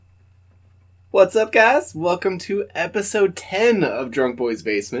What's up, guys? Welcome to episode 10 of Drunk Boys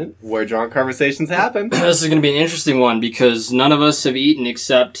Basement, where drunk conversations happen. This is going to be an interesting one because none of us have eaten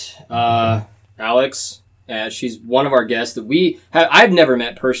except Alex. She's one of our guests that I've never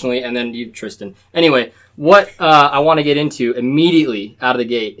met personally, and then you, Tristan. Anyway, what I want to get into immediately out of the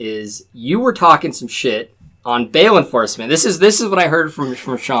gate is you were talking some shit on bail enforcement. This is what I heard from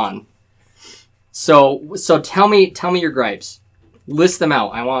Sean. So tell me your gripes. List them out.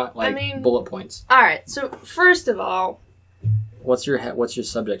 I want bullet points. All right. So first of all, what's your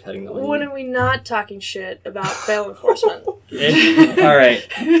subject heading though? When are we not talking shit about bail enforcement? All right.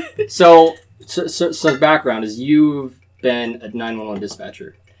 So background is you've been a 911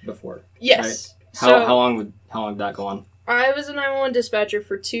 dispatcher before. Yes. Right? How long did that go on? I was a 911 dispatcher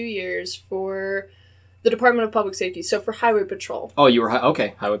for 2 years for the Department of Public Safety, so for Highway Patrol. Oh, you were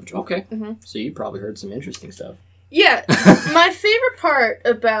Highway Patrol. Okay. Mm-hmm. So you probably heard some interesting stuff. Yeah. My favorite part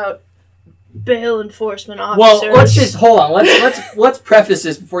about bail enforcement officers... Well, let's just hold on. Let's preface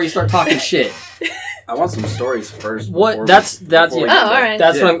this before you start talking shit. I want some stories first. What? That's yeah. Oh, all right.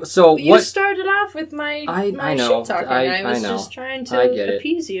 That's yeah. what I'm... So you what... started off with my I know. shit talking. I was just trying to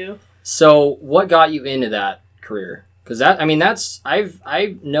appease you. So what got you into that career? Because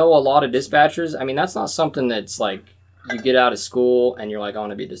I know a lot of dispatchers. I mean, that's not something that's like you get out of school and you're like, I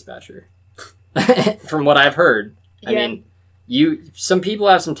want to be a dispatcher. From what I've heard. Yeah. I mean, some people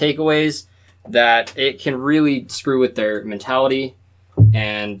have some takeaways that it can really screw with their mentality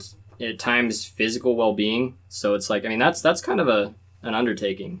and at times physical well-being. So it's like, I mean, that's kind of an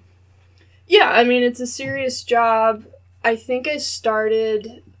undertaking. Yeah, I mean, it's a serious job. I think I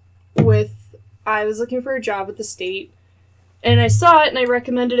started I was looking for a job at the state, and I saw it, and I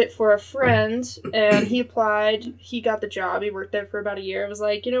recommended it for a friend, and he applied. He got the job. He worked there for about a year. I was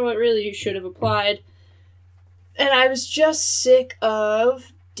like, you know what, really, you should have applied. And I was just sick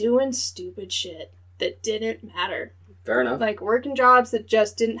of doing stupid shit that didn't matter. Fair enough. Like, working jobs that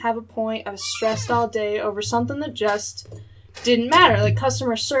just didn't have a point. I was stressed all day over something that just didn't matter. Like,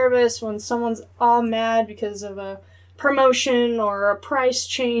 customer service, when someone's all mad because of a promotion or a price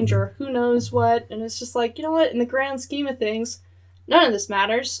change or who knows what. And it's just like, you know what? In the grand scheme of things, none of this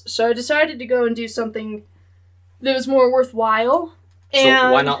matters. So I decided to go and do something that was more worthwhile.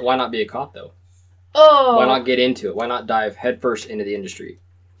 So why not be a cop, though? Oh. Why not get into it? Why not dive headfirst into the industry?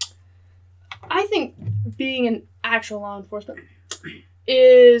 I think being an actual law enforcement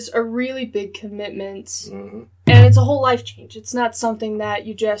is a really big commitment. Mm-hmm. And it's a whole life change. It's not something that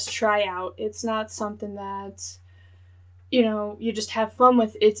you just try out. It's not something that, you just have fun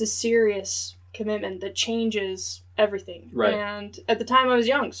with. It's a serious commitment that changes everything. Right. And at the time I was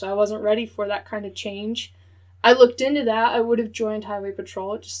young, so I wasn't ready for that kind of change. I looked into that. I would have joined Highway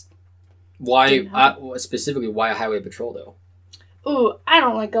Patrol. It just... Why, specifically, why Highway Patrol, though? Ooh, I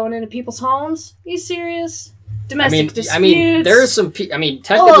don't like going into people's homes. Are you serious? Domestic disputes. I mean, there are some...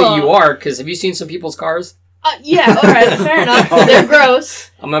 technically you are, because have you seen some people's cars? Yeah, alright, fair enough. They're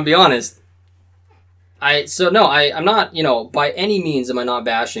gross. I'm gonna be honest. I'm not, by any means am I not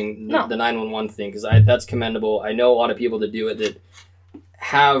bashing the 911 thing, because that's commendable. I know a lot of people that do it that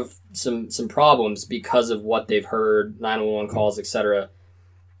have some problems because of what they've heard, 911 calls, etc.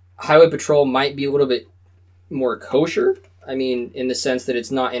 Highway Patrol might be a little bit more kosher. I mean, in the sense that it's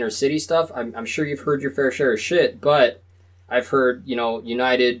not inner city stuff. I'm sure you've heard your fair share of shit, but I've heard,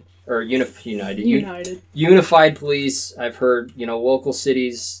 Unified Police. I've heard, local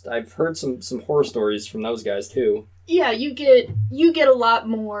cities. I've heard some horror stories from those guys too. Yeah, you get a lot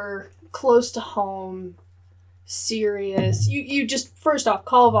more close to home, serious. You just, first off,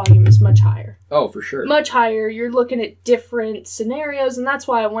 call volume is much higher. Oh, for sure. Much higher. You're looking at different scenarios, and that's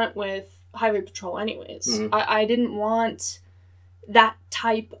why I went with Highway Patrol anyways. Mm-hmm. I didn't want that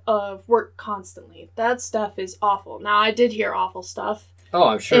type of work constantly. That stuff is awful. Now, I did hear awful stuff. Oh,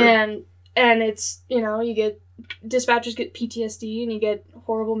 I'm sure. And it's, dispatchers get PTSD, and you get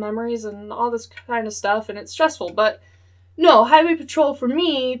horrible memories and all this kind of stuff, and it's stressful. But no, Highway Patrol for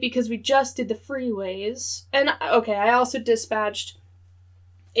me, because we just did the freeways, and okay, I also dispatched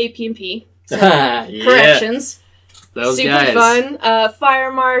AP&P. So yeah. Corrections. Those super guys. Fun.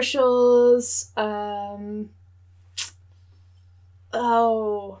 Fire marshals.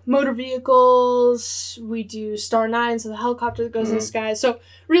 Motor vehicles. We do Star 9, so the helicopter that goes in the sky. So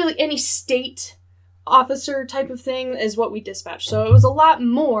really, any state officer type of thing is what we dispatch. So it was a lot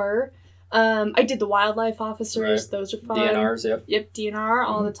more. I did the wildlife officers. Right. Those are fun. DNRs. Yep. Yep. DNR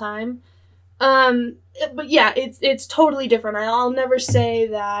all the time. But yeah, it's totally different. I'll never say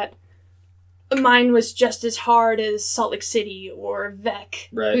that mine was just as hard as Salt Lake City or VEC,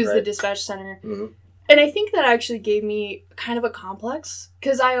 who's the dispatch center. Mm-hmm. And I think that actually gave me kind of a complex,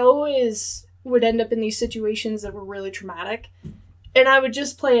 because I always would end up in these situations that were really traumatic. And I would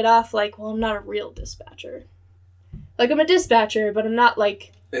just play it off like, well, I'm not a real dispatcher. Like, I'm a dispatcher, but I'm not,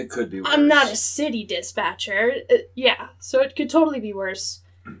 like... It could be worse. I'm not a city dispatcher. Yeah, so it could totally be worse.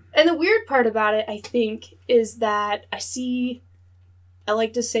 And the weird part about it, I think, is that I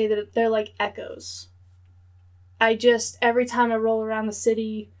like to say that they're like echoes. Every time I roll around the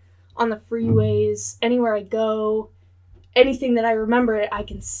city, on the freeways, anywhere I go, anything that I remember, I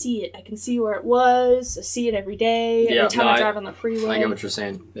can see it. I can see where it was. I see it every day. Yeah, every time I drive on the freeway. I get what you're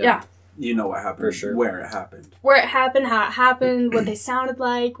saying. Yeah. You know what happened, For sure. where it happened. Where it happened, how it happened, what they sounded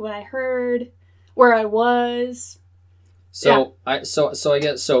like, what I heard, where I was. So I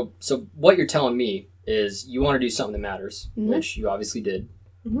guess what you're telling me is you want to do something that matters, which you obviously did.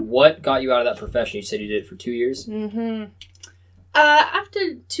 Mm-hmm. What got you out of that profession? You said you did it for 2 years. Mm-hmm.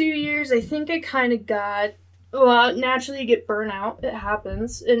 After 2 years, I think I kind of got... Well, naturally you get burnout. It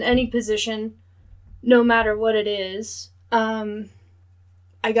happens in any position, no matter what it is.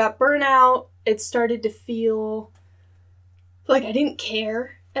 I got burnout. It started to feel like I didn't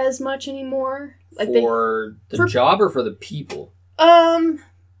care as much anymore. Like for the job or for the people?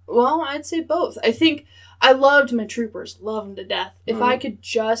 Well, I'd say both. I think I loved my troopers. Loved them to death. If I could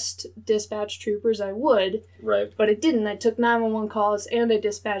just dispatch troopers, I would. Right. But I didn't. I took 911 calls and I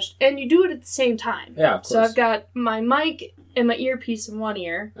dispatched. And you do it at the same time. Yeah, of course. So I've got my mic and my earpiece in one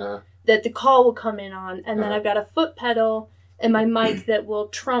ear that the call will come in on. And then I've got a foot pedal and my mic that will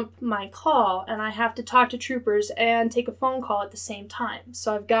trump my call. And I have to talk to troopers and take a phone call at the same time.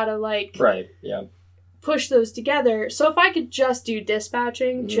 So I've got to Right, yeah. push those together. So if I could just do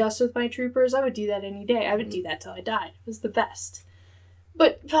dispatching just with my troopers, I would do that any day. I would do that till I died. It was the best.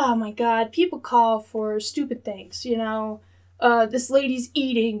 But, oh my God, people call for stupid things, you know. This lady's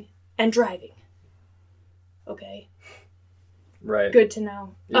eating and driving. Okay. Right. Good to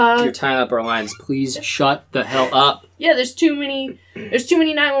know. You're tying up our lines. Please shut the hell up. Yeah, there's too many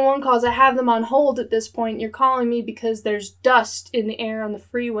 911 calls. I have them on hold at this point. You're calling me because there's dust in the air on the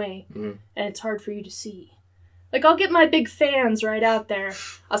freeway, and it's hard for you to see. Like, I'll get my big fans right out there.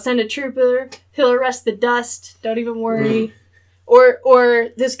 I'll send a trooper. He'll arrest the dust. Don't even worry. Or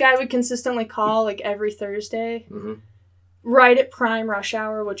this guy would consistently call, like, every Thursday, right at prime rush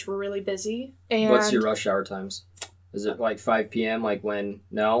hour, which we're really busy. And What's your rush hour times? Is it like 5 p.m., like when...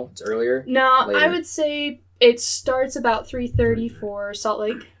 No? It's earlier? No, Later? I would say it starts about 3:30 for Salt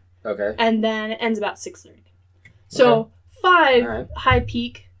Lake. Okay. And then it ends about 6:30. So 5, All right. high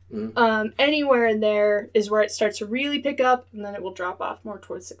peak. Anywhere in there is where it starts to really pick up, and then it will drop off more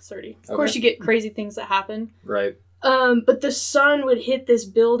towards 6:30. Of course, you get crazy things that happen. Right. But the sun would hit this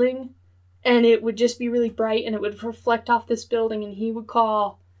building, and it would just be really bright, and it would reflect off this building, and he would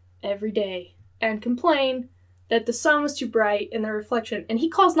call every day and complain that the sun was too bright and the reflection. And he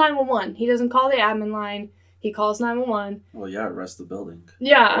calls 911. He doesn't call the admin line. He calls 911. Well, yeah, rest the building.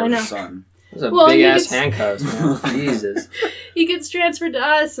 Yeah, Or I know. the sun. Those are Well, big-ass handcuffs, man. Jesus. He gets transferred to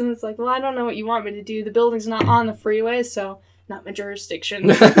us, and it's like, well, I don't know what you want me to do. The building's not on the freeway, so not my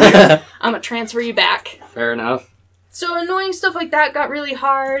jurisdiction. I'm going to transfer you back. Fair enough. So annoying stuff like that got really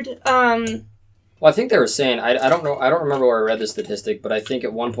hard. Well, I think they were saying, I don't know, I don't remember where I read the statistic, but I think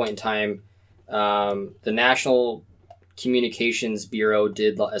at one point in time, the National Communications Bureau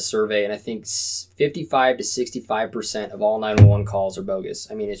did a survey, and I think 55 to 65% of all 911 calls are bogus.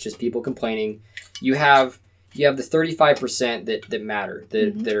 I mean, it's just people complaining. You have the 35% that matter,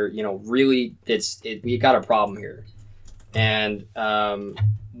 that are, you know, really, we got a problem here. And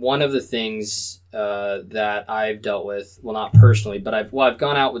one of the things that I've dealt with, well, not personally, but I've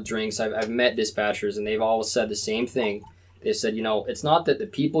gone out with drinks. I've met dispatchers, and they've all said the same thing. They said, you know, it's not that the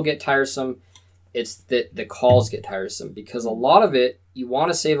people get tiresome, it's that the calls get tiresome, because a lot of it, you want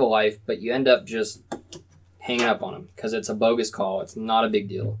to save a life, but you end up just hanging up on them because it's a bogus call. It's not a big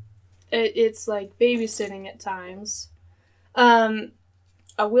deal. It's like babysitting at times. I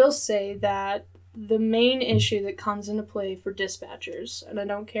will say that the main issue that comes into play for dispatchers, and I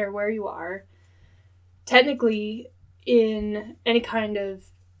don't care where you are, technically in any kind of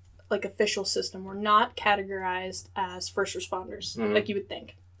like official system, we're not categorized as first responders like you would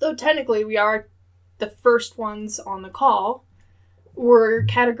think. Though technically we are the first ones on the call, we're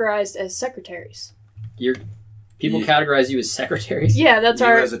categorized as secretaries. People categorize you as secretaries? Yeah, that's you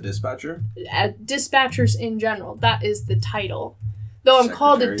our... as a dispatcher? Dispatchers in general. That is the title. Though I'm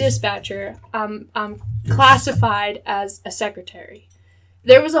called a dispatcher, I'm classified as a secretary.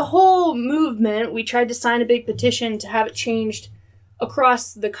 There was a whole movement. We tried to sign a big petition to have it changed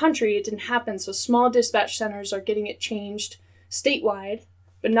across the country. It didn't happen, so small dispatch centers are getting it changed statewide,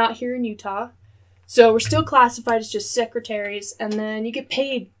 but not here in Utah. So we're still classified as just secretaries, and then you get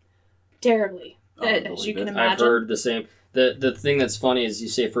paid terribly, Oh, I as you believe can it. imagine. I've heard the same. The thing that's funny is you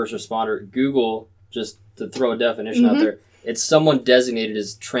say first responder. Google, just to throw a definition out Mhm. there, it's someone designated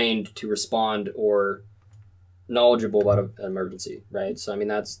as trained to respond or knowledgeable about an emergency, right? So I mean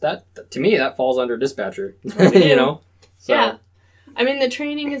that to me that falls under dispatcher. what we do. You know. So, Yeah. I mean, the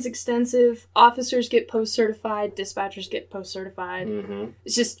training is extensive. Officers get post-certified. Dispatchers get post-certified. mhm.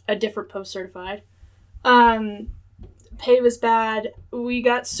 It's just a different post-certified. Pay was bad. We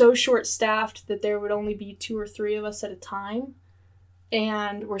got so short-staffed that there would only be 2 or 3 of us at a time.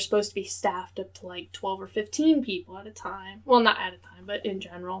 And we're supposed to be staffed up to like 12 or 15 people at a time. Well, not at a time, but in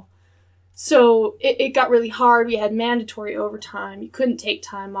general. So it got really hard. We had mandatory overtime. You couldn't take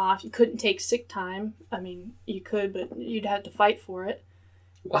time off. You couldn't take sick time. I mean, you could, but you'd have to fight for it.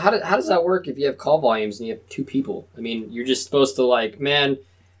 Well, how does that work if you have call volumes and you have 2 people? I mean, you're just supposed to like, man,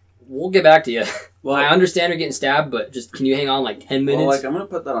 we'll get back to you. Well, I understand you're getting stabbed, but just can you hang on like 10 minutes? Well, like I'm gonna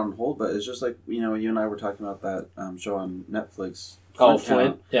put that on hold, but it's just like you and I were talking about that show on Netflix. Oh, Flint Flint?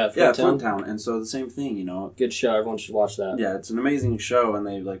 Town. Yeah, Yeah, Flint Flint Town. Town. And so the same thing, Good show. Everyone should watch that. Yeah, it's an amazing show, and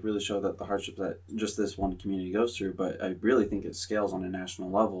they like really show that the hardships that just this one community goes through. But I really think it scales on a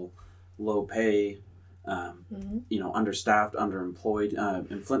national level. Low pay, understaffed, underemployed.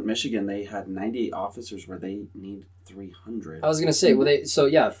 In Flint, Michigan, they had 98 officers where they need 300. I was gonna say,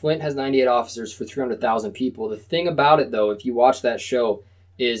 Flint has 98 officers for 300,000 people. The thing about it, though, if you watch that show,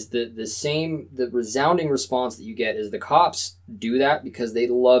 is the resounding response that you get is the cops do that because they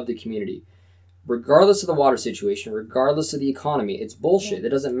love the community, regardless of the water situation, regardless of the economy. It's bullshit. It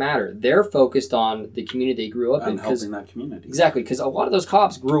doesn't matter. They're focused on the community they grew up in. And helping that community. Exactly, because a lot of those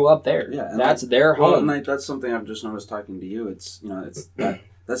cops grew up there. Yeah, and that's their home. Well, and like, that's something I've just noticed talking to you. It's it's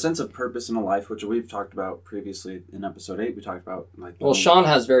that sense of purpose in a life, which we've talked about previously in episode 8. We talked about like. Well, Sean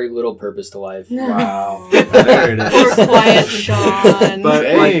has very little purpose to life. Wow, there it is. Poor quiet Sean. But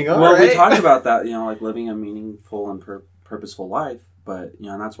Dang, all we right. talked about that, like living a meaningful and purposeful life. But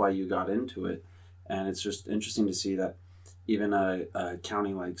and that's why you got into it, and it's just interesting to see that even a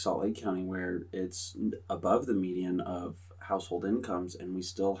county like Salt Lake County, where it's above the median of household incomes, and we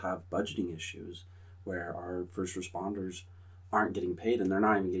still have budgeting issues, where our first responders aren't getting paid, and they're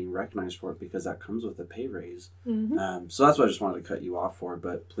not even getting recognized for it because that comes with a pay raise. Mhm. So that's what I just wanted to cut you off for.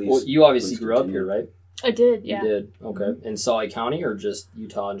 But please, Well, you obviously please grew up continue. here, right? I did, yeah. You did. Okay. In Salt Lake County or just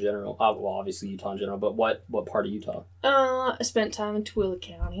Utah in general? Well, obviously Utah in general, but what part of Utah? I spent time in Tooele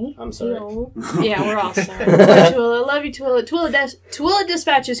County. I'm sorry. Yeah, we're all sorry. Tooele, love you, Tooele. Tooele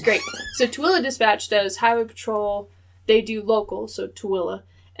Dispatch is great. So Tooele Dispatch does highway patrol. They do local, so Tooele,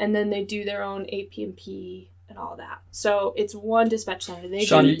 and then they do their own AP&P and all that. So it's one dispatch center. They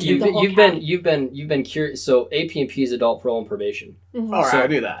Sean, do the whole county. you've been curious. So AP&P is adult parole and probation. Mhm. All right, So- I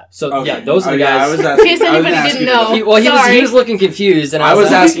knew that. So Okay. yeah, those are the Yeah, guys. I was In asking, case I was anybody asking didn't you know. to- he was Sorry. looking confused, and I was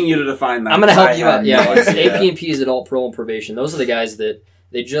like, asking you to define that. I'm gonna help I you out. had Yeah, no it's idea. AP&P is adult parole and probation. Those are the guys that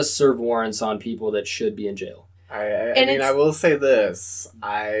they just serve warrants on people that should be in jail. I And mean, it's- I will say this.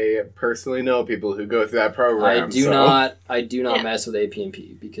 I personally know people who go through that program. I do so- not Yeah. mess with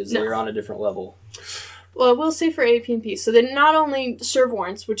AP&P because No. they're on a different level. Well, we'll say for AP&P. So they not only serve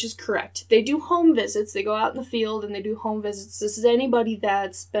warrants, which is correct, they do home visits. They go out in the field and they do home visits. This is anybody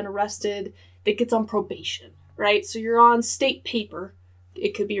that's been arrested that gets on probation, right? So you're on state paper,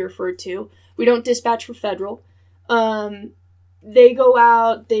 it could be referred to. We don't dispatch for federal. They go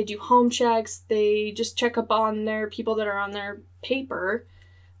out, they do home checks, they just check up on their people that are on their paper.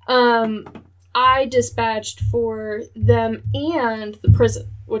 I dispatched for them and the prison,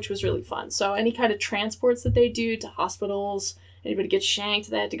 which was really fun. So any kind of transports that they do to hospitals, anybody gets shanked,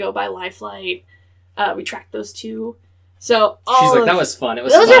 they had to go by Lifelight. We tracked those too. So all She's like, of- that was fun. It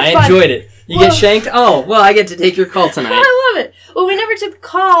was Those fun. are I fun. enjoyed it. You Well- get shanked? Oh, well, I get to take your call tonight. I love it. Well, we never took the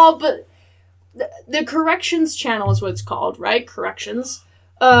call, but the corrections channel is what it's called, right? Corrections.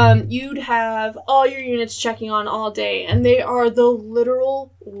 You'd have all your units checking on all day, and they are the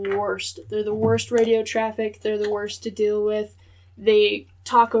literal worst. They're the worst radio traffic. They're the worst to deal with. They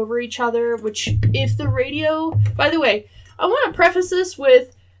talk over each other, which if the radio... By the way, I want to preface this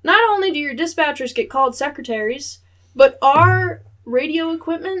with, not only do your dispatchers get called secretaries, but our radio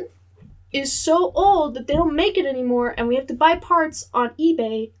equipment is so old that they don't make it anymore, and we have to buy parts on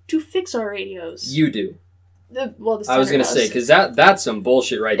eBay to fix our radios. You do. The I was going to center say, does. because that's some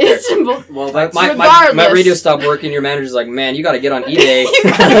bullshit right there. It's simple. Well, that's My Regardless. radio stopped working. Your manager's like, man, you got to get on eBay. You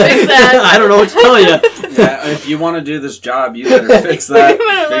gotta fix that. I don't know what to tell you. yeah, if you want to do this job, you better fix that. You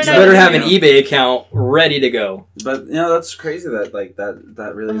better Fix You learn that, better have an you know. eBay account ready to go. But that's crazy that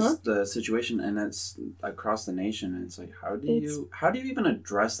that really Uh-huh. is the situation, and it's across the nation. And it's like, how do It's- you even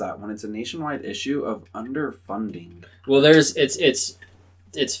address that when it's a nationwide issue of underfunding? Well, it's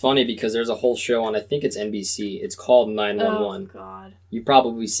it's funny because there's a whole show on, I think it's NBC. It's called 911. Oh, God. You've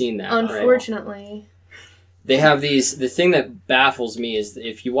probably seen that, right? Unfortunately. They have these, the thing that baffles me is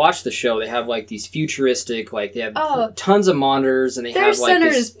if you watch the show, they have like these futuristic, like they have tons of monitors and they their have like center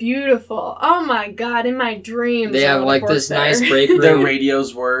this, is beautiful. Oh my God, in my dreams. they have like this nice break room. Their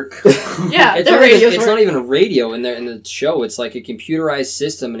radios work. Yeah, it's their not even, radios it's work. not even a radio in the show. It's like a computerized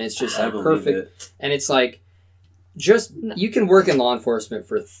system and it's just I like believe perfect. it. And it's like, you can work in law enforcement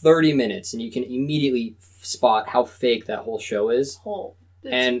for 30 minutes and you can immediately spot how fake that whole show is.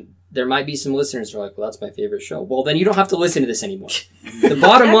 And there might be some listeners who are like, well, that's my favorite show. Well, then you don't have to listen to this anymore. The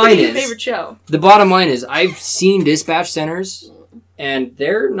bottom line is, favorite show. The bottom line is, I've seen dispatch centers, and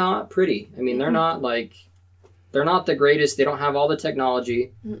they're not pretty. I mean, they're not they're not the greatest. They don't have all the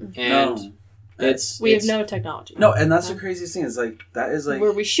technology, and we have no technology. No, and that's the craziest thing. Is like that is like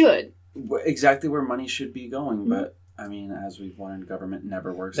where we should exactly where money should be going, but. I mean, as we've learned, government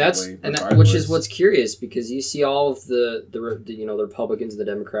never works that's that way. and which is what's curious because you see all of the Republicans, the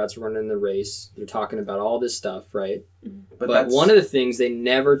Democrats running the race. They're talking about all this stuff, right? But one of the things they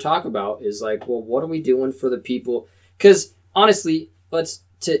never talk about is like, well, what are we doing for the people? Because honestly,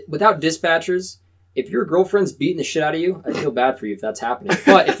 without dispatchers, if your girlfriend's beating the shit out of you, I feel bad for you if that's happening.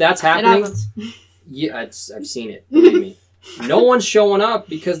 But if that's happening, yeah, I've seen it. Believe me. No one's showing up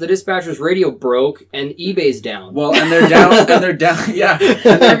because the dispatcher's radio broke and eBay's down. Well, and they're down, yeah.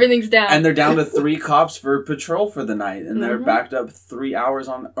 Everything's down. And they're down to 3 cops for patrol for the night, and they're backed up 3 hours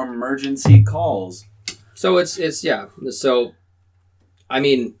on emergency calls. So it's yeah. So, I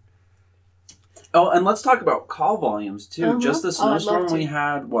mean... Oh, and let's talk about call volumes, too. Just the snowstorm we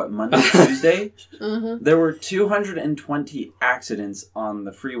had, Monday, Tuesday? There were 220 accidents on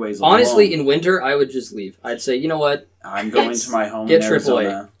the freeways alone. Honestly, in winter, I would just leave. I'd say, you know what? I'm going to my home in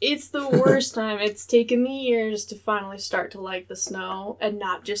Arizona. It's the worst time. It's taken me years to finally start to like the snow and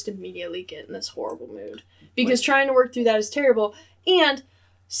not just immediately get in this horrible mood. Because trying to work through that is terrible. And...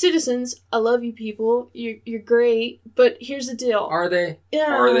 citizens, I love you people. You're great, but here's the deal. Are they?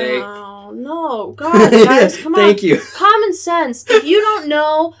 Yeah. Are they? No, God, guys, come on. Thank you. Common sense. If you don't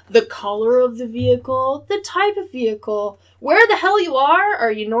know the color of the vehicle, the type of vehicle, where the hell you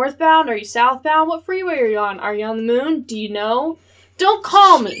are you northbound? Are you southbound? What freeway are you on? Are you on the moon? Do you know? Don't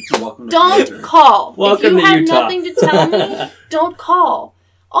call me. Don't call. Welcome if you to have Utah. nothing to tell me, don't call.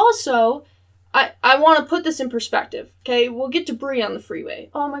 Also, I want to put this in perspective, okay? We'll get debris on the freeway.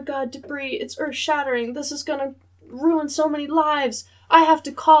 Oh my God, debris. It's earth-shattering. This is going to ruin so many lives. I have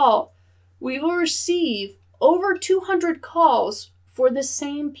to call. We will receive over 200 calls for the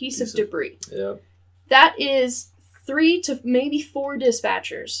same piece of debris. Yeah. That is 3 to maybe 4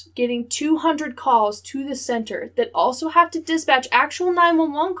 dispatchers getting 200 calls to the center that also have to dispatch actual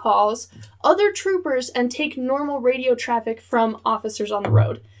 911 calls, other troopers, and take normal radio traffic from officers on the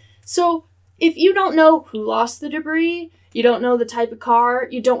road. So... if you don't know who lost the debris, you don't know the type of car,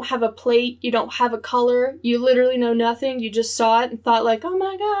 you don't have a plate, you don't have a color, you literally know nothing, you just saw it and thought like, oh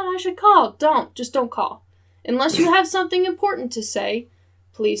my God, I should call. Just don't call. Unless you have something important to say,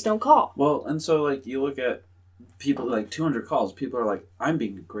 please don't call. Well, and so like you look at people like 200 calls, people are like, I'm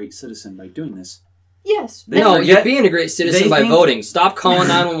being a great citizen by doing this. Yes. You're being a great citizen by voting. Stop calling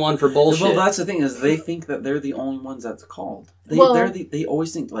 911 for bullshit. Well, that's the thing is they think that they're the only ones that's called. They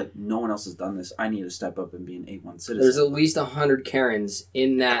always think like no one else has done this. I need to step up and be an A1 citizen. There's at least 100 Karens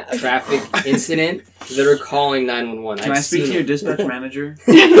in that traffic incident that are calling 911. Can I speak to your dispatch manager?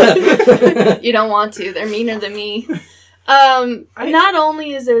 You don't want to. They're meaner than me. Not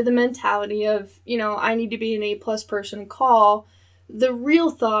only is there the mentality of, I need to be an A+ person and call. The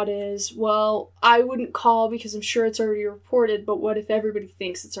real thought is, well, I wouldn't call because I'm sure it's already reported, but what if everybody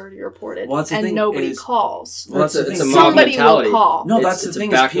thinks it's already reported and nobody calls? Well, that's it's a mob somebody mentality. will call. No, that's the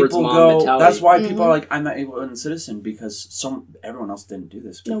thing is people go, mentality. that's why people are like, I'm not A1 citizen because everyone else didn't do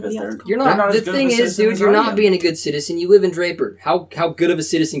this because you're not. The thing is, dude, you're not being a good citizen. You live in Draper. How good of a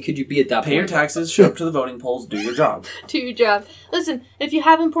citizen could you be at that point? Pay your taxes, show up to the voting polls, do your job. Do your job. Listen, if you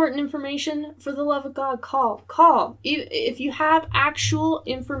have important information, for the love of God, call. Call. If you have actual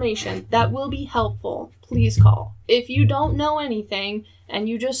information that will be helpful, please call. If you don't know anything and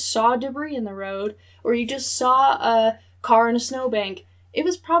you just saw debris in the road or you just saw a car in a snowbank, it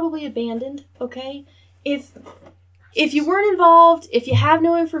was probably abandoned, okay? If you weren't involved, if you have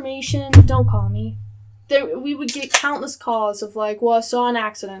no information, don't call me. We would get countless calls of like, well, I saw an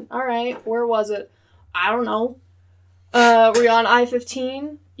accident. All right, where was it? I don't know. Were you on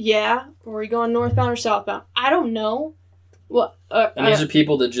I-15? Yeah. Were you going northbound or southbound? I don't know. Well, and these are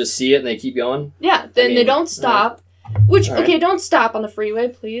people that just see it and they keep going? Yeah, then they don't stop. Which, All right. okay, don't stop on the freeway,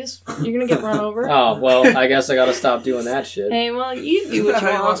 please. You're gonna get run over. Oh, well, I guess I gotta stop doing that shit. Hey, well, you do Isn't what that you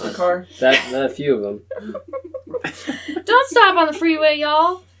how you lost a want. car? That a few of them. Don't stop on the freeway,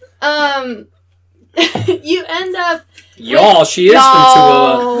 y'all. You end up... Y'all, she is from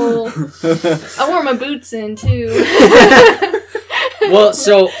Tooele. Y'all. I wore my boots in, too. Well,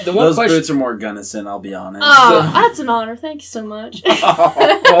 so the one Those question. boots are more Gunnison, I'll be honest. Oh, that's an honor. Thank you so much.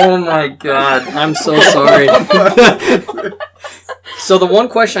 Oh my god, I'm so sorry. So the one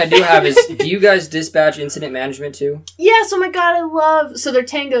question I do have is, do you guys dispatch incident management too? Yes, oh my god, I love... So they're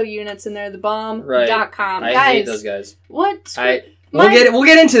Tango units in there, the bomb.com. Right. I Guys, hate those guys. what? We'll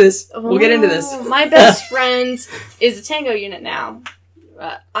get into this. We'll get into this. Oh, my best friend is a Tango unit now.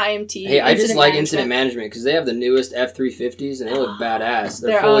 IMT. Hey, I just Incident like Management. incident management because they have the newest F-350s and they look badass.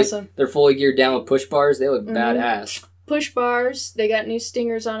 They're fully, awesome. They're fully geared down with push bars. They look Mhm. badass. Push bars. They got new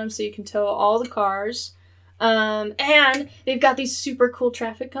stingers on them so you can tow all the cars. And they've got these super cool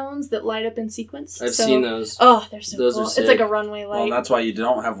traffic cones that light up in sequence. I've So- seen those. Oh, they're so Those cool. are It's sick. like a runway Well, light. that's why you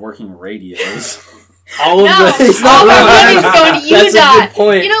don't have working radios. All of No, the, it's all not our really- money's going to That's a UDOT. good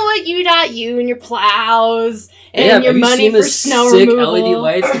point. You know what? UDOT, you and your plows and Yeah, your have you money seen for the snow sick removal. LED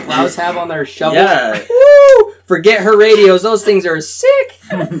lights the plows have on their shovels? Yeah. Woo! Forget her radios. Those things are sick.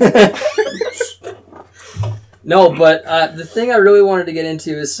 No, but the thing I really wanted to get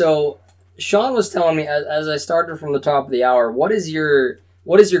into is, so Sean was telling me as I started from the top of the hour, what is your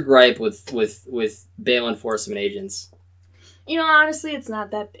gripe with bail enforcement agents? You know, honestly, it's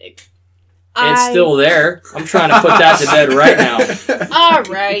not that big. It's still there. I'm trying to put that to bed right now. All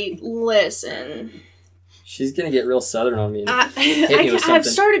right, listen. She's gonna get real southern on me. I've with something.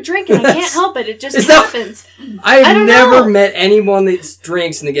 started drinking. I can't help it. It just Is that- happens. I've I don't never know. met anyone that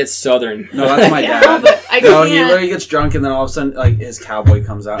drinks and that gets southern. No, that's my I can't help dad. it. I No, he can't. literally gets drunk and then all of a sudden, like, his cowboy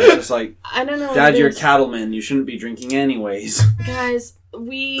comes out. It's just like, I don't know. What Dad, it you're a is. cattleman. You shouldn't be drinking anyways. Guys,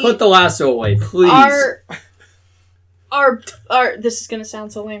 we Put the lasso away, please. our this is gonna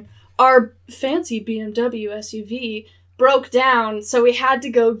sound so lame. Our fancy BMW SUV broke down, so we had to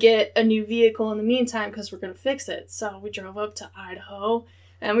go get a new vehicle in the meantime because we're gonna fix it. So we drove up to Idaho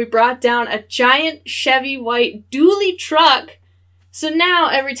and we brought down a giant Chevy white dually truck. So now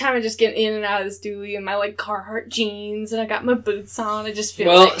every time I just get in and out of this dually in my like Carhartt jeans and I got my boots on, I just feel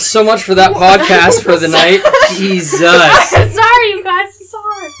Well, like so much for that podcast for the night. Jesus. I'm sorry, you guys. I'm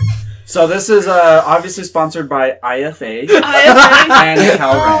sorry. So this is obviously sponsored by IFA IFA. and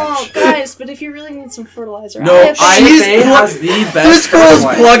Cal Oh, Ranch. guys, but if you really need some fertilizer, No, IFA. IFA has the best This girl's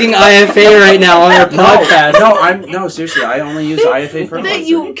fertilizer. plugging IFA right now on her podcast. No, seriously, I only use IFA fertilizer. That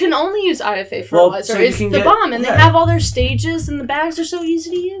you can only use IFA Well, fertilizer. so you It's can the get- bomb, and yeah. they have all their stages, and the bags are so easy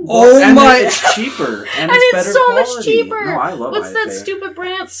to use. Oh and my- it's cheaper and, And it's better so much quality. cheaper. No, I love What's IFA. that stupid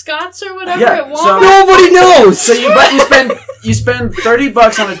brand, Scott's or whatever Yeah, at so- Walmart? Nobody knows. So you spend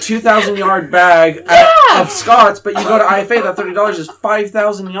 $30 on a 2,000 yard bag of Scott's, but you go to IFA, that $30 is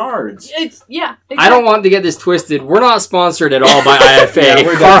 5,000 yards. It's I don't want to get this twisted. We're not sponsored at all by IFA. Yeah,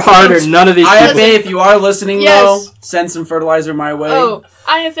 we're Carhartt or none of these IFA, people. if you are listening Yes. though, send some fertilizer my way. Oh,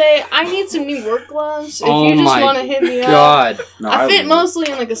 IFA, I need some new work gloves. If Oh you just my want to hit me up. God. No, I fit love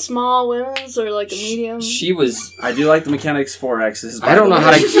mostly in like a small women's or like a medium. She was. it. I do like the Mechanics 4Xs. I don't know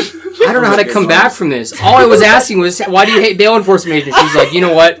how to. I don't know how to come back from this. All I was asking was, why do you hate bail enforcement agents? She's like, you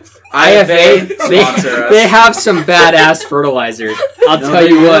know what? IFA, sponsor us. they have some badass fertilizer. I'll No, tell they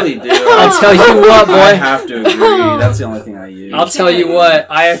you what. really do. I'll tell you what, I boy. have to agree. That's the only thing I use. I'll tell you what.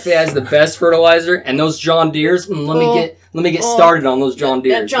 IFA has the best fertilizer, and those John Deeres. Let me get started on those John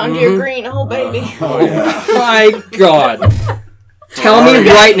Deeres. That John Deere Mhm. green, oh baby. Oh yeah. My God. Tell me Ferrari-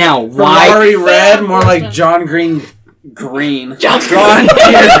 right now why. Ferrari red, Fair more like enforcement. John Green green. John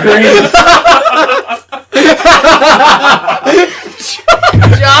Deere green.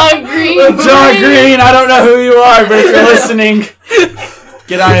 John Green. John Green, I don't know who you are, but if you're listening,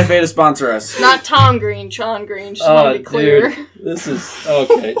 get IFA to sponsor us. Not Tom Green, John Green. Just Oh, want to be clear. dude. This is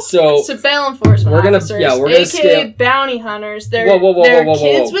okay. So So bail enforcement We're gonna- officers, yeah, we're gonna aka scale- bounty hunters. They're Whoa, they're whoa,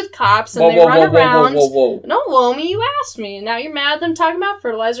 kids whoa. with cops, and whoa, they whoa, run whoa, whoa, around. whoa, whoa, whoa. No, Lomi, you asked me, and now you're mad that I'm talking about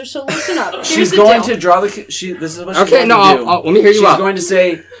fertilizer. So loosen up. Here's She's the going deal. to draw the. This is what she's Okay, going no, to do. let me hear you She's out. going to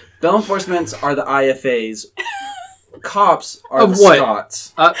say, bail enforcements are the IFAs. Cops are Of the what?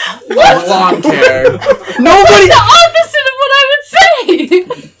 Scots. Uh, Of lawn care. Nobody. the opposite of what I would say.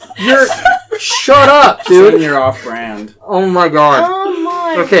 You're. Shut up, Dude, dude. you're off brand. Oh my God. Oh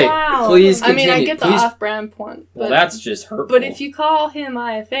my Okay, wow. please I mean, I continue. get the Please- off-brand point, but Well, that's just hurtful. but if you call him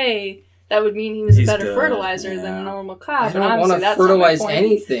IFA, that would mean he was He's a better good, fertilizer yeah. than a normal I cop. and don't obviously want to that's not my fertilize point.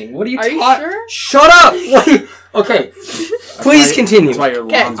 anything. What are you Are you talking? sure? Shut up. What are you- Okay. Please continue. That's why your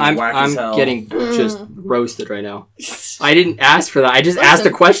lawns are whack as I'm hell. getting just roasted right now. I didn't ask for that. I just asked a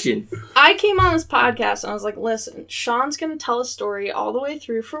question. I came on this podcast and I was like, listen, Sean's going to tell a story all the way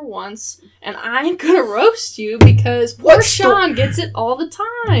through for once, and I'm going to roast you because poor Sean gets it all the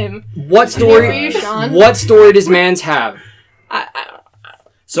time. What Here story? for you, Sean. What story does Mans have?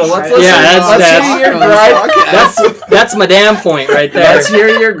 So let's Yeah, listen. that's- Let's hear your gripe. That's my damn point right there. Let's hear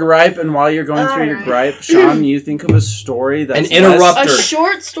your gripe, and while you're going through your gripe, Sean, you think of a story that's An interrupter. A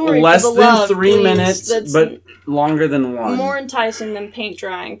short story less for the than love, 3 please, minutes, that's but longer than one. more enticing than paint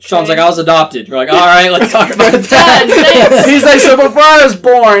drying. Sean's like, okay? I was adopted. We're like, all right, let's talk about Done, that. thanks. He's like, so before I was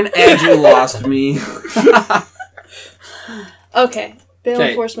born, and you lost me. Okay, bail Okay.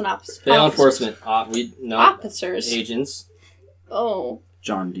 enforcement officers. Bail enforcement. No Officers. agents. Oh,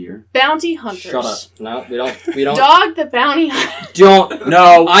 John Deere. bounty hunters. Shut up. No, we don't. Dog the bounty hunter. Don't.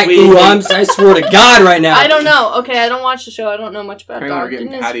 No, I swear to God, right now. I don't know. Okay, I don't watch the show. I don't know much about Apparently we're dog. getting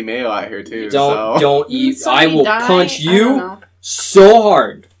Didn't Patty Mayo out here too. Don't eat. somebody I will die? punch I don't you know. so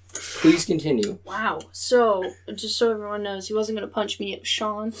hard. Please continue. Wow. So, just so everyone knows, he wasn't going to punch me. It was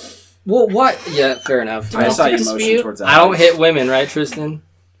Sean. Well, what? Yeah, fair enough. I saw you Dispute. motion towards that. I don't hit women, right, Tristan?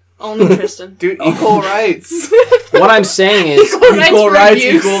 Only Tristan. Dude, equal rights. What I'm saying is, Equal rights for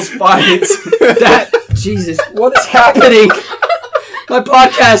abuse. equals fights. that Jesus, what is happening? My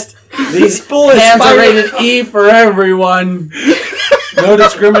podcast. These bullets hands are firing. rated E for everyone. No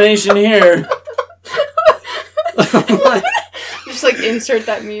discrimination here. Just like insert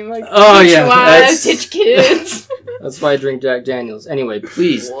that meme, like Oh, teach yeah, wives, that's- teach kids. That's why I drink Jack Daniels. Anyway,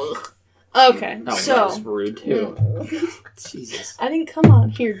 please. Okay, Oh, so that was rude too. Jesus. I didn't come on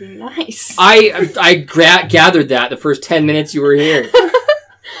here to be nice. I gathered that the first 10 minutes you were here. I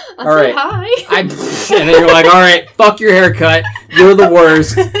all said right. hi. And then you're like, all right, fuck your haircut. You're the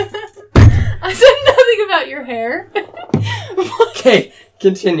worst. I said nothing about your hair. Okay,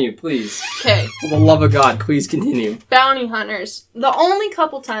 continue, please. Okay, For the love of God, please continue. bounty hunters. The only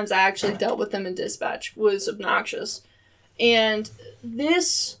couple times I actually dealt with them in dispatch was obnoxious. And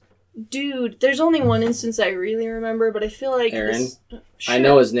this dude, there's only one instance I really remember, but I feel like Aaron? this, I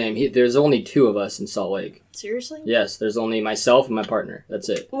know his name. There's only 2 of us in Salt Lake. Seriously? Yes, there's only myself and my partner. That's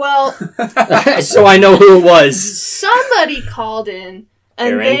it. Well, So I know who it was. somebody called in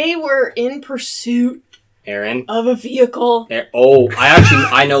and Aaron? they were in pursuit Aaron. of a vehicle.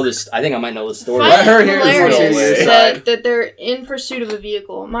 I know this. I think I might know the story. Find Let her it hear hilarious the story. that they're in pursuit of a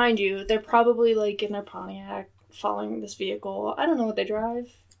vehicle. Mind you, they're probably like in their Pontiac following this vehicle. I don't know what they drive.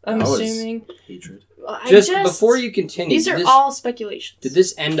 I'm That was assuming. Hatred. Just before you continue, These are all speculations. Did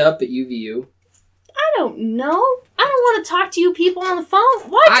this end up at UVU? I don't know. I don't want to talk to you people on the phone.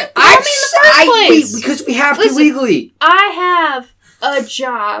 Why'd you call me in the first place? Because we have Listen, to legally. I have a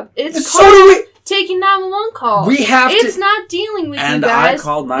job. It's So called do taking 911 calls. we. We have It's to. not dealing with And you I guys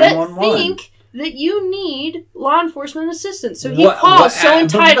called that 911. think that you need law enforcement assistance. So he What- calls what- so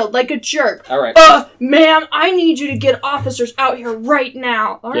entitled, like a jerk. All right. Ma'am, I need you to get officers out here right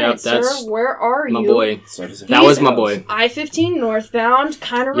now. All right, Yep, sir, that's where are My you? boy. So does it That was my boy. I-15 northbound,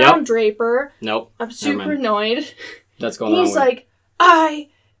 kind of Yep. around Draper. Nope. I'm super mind. annoyed. That's going on. He's like, I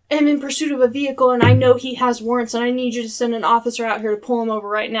am in pursuit of a vehicle and I know he has warrants and I need you to send an officer out here to pull him over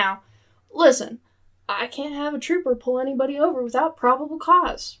right now. Listen, I can't have a trooper pull anybody over without probable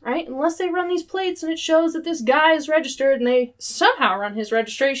cause, right? Unless they run these plates and it shows that this guy is registered and they somehow run his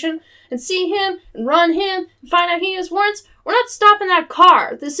registration and see him and run him and find out he has warrants. We're not stopping that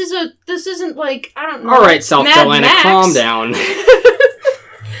car. This isn't like, I don't know. All right, South Mad Carolina, Max. calm down. South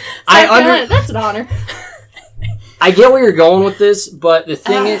Carolina, that's an honor. I get where you're going with this, but the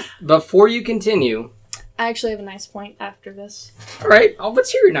thing is, before you continue, I actually have a nice point after this. all right,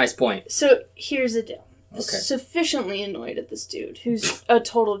 let's hear your nice point. So here's the deal. Okay. Sufficiently annoyed at this dude who's a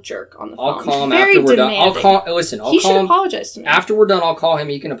total jerk on the phone. I'll call him Very after we're done. demanding. I'll He should call him apologize to me. after we're done. I'll call him.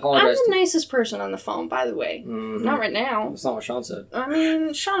 He can I'm apologize. the to nicest person on the phone, by the way. Mhm. Not right now. That's not what Sean said. I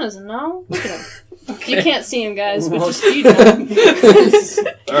mean, Sean doesn't know. Look at him. Okay. You can't see him, guys, but just you know.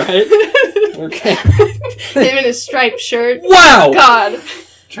 All right. Okay. Him in his striped shirt. Wow. God.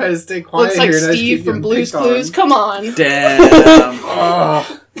 Try to stay quiet Looks like here. and I just Steve keep from getting Blue's picked Clues. on. Come on. Damn.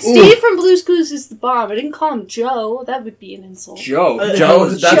 Oh. Steve from Blue's Clues is the bomb. I didn't call him Joe. That would be an insult. Joe. Joe,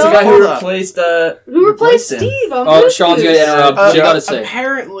 that's Joe? the guy who Hold up. replaced Who replaced him. Steve on Oh, Blue's Sean's Clues? gonna interrupt. What you gotta say?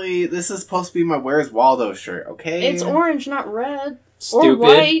 Apparently, this is supposed to be my Where's Waldo shirt, okay? It's orange, not red. Stupid. Or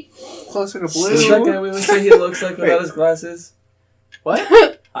white. Closer to Is that blue. guy we always say he looks like without his glasses?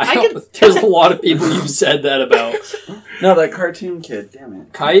 What? I There's a lot of people you've said that about. No, that cartoon kid. Damn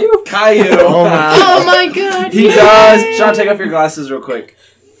it. Caillou? Caillou. Oh my Oh my god. He yeah. does. Sean, take off your glasses real quick.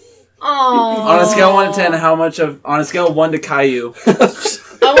 Oh. On a scale of 1 to 10, on a scale of 1 to Caillou.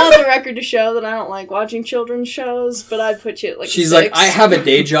 I want the record to show that I don't like watching children's shows, but I'd put you at like She's 6. like, I have a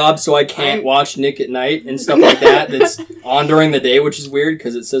day job, so I can't watch Nick at Night and stuff like that. That's on during the day, which is weird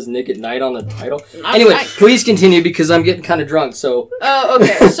because it says Nick at Night on the title. Anyway, please continue because I'm getting kind of drunk. So. Oh,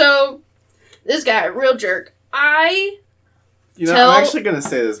 okay. So this guy, real jerk. I'm actually gonna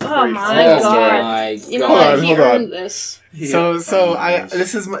say this before Oh you my say this God. story. You know Hold what? on, He hold on. earned this.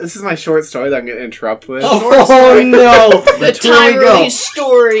 This is my short story that I'm gonna interrupt with. Oh no! The time release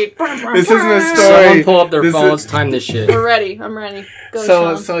story. This is my story. Someone pull up their phone. Let's time this shit. We're ready. I'm ready. Go,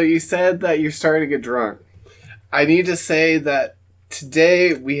 Sean. So you said that you're starting to get drunk. I need to say that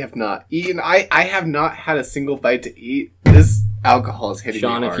today we have not eaten. I have not had a single bite to eat. This alcohol is hitting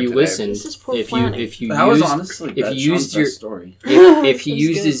Sean, me if hard you today. listened, This is poor if planning. you That was used, honestly if you used your story. if he That's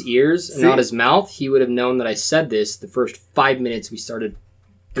used good. his ears and See? not his mouth, he would have known that I said this the first 5 minutes we started.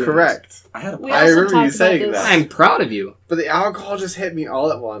 doing Correct. I had a We I also remember you talked about saying this. this. that. I'm proud of you. But the alcohol just hit me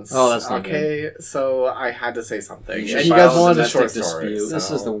all at once. Oh, that's not okay. So I had to say something, You and should you guys file a wanted a short domestic story. dispute. This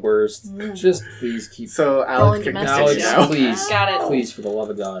so- is the worst. Mm. Just please keep. So Rolling Alex can domestic Alex, continue now. please, Got it. please, for the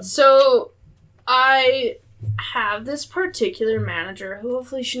love of God. So, I have this particular manager who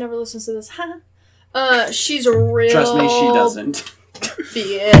hopefully she never listens to this. She's a real Trust me, she doesn't.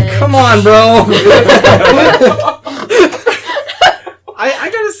 bitch. Come on, bro. I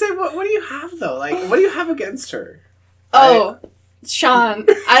gotta say, what do you have though? Like, what do you have against her? Oh, Sean,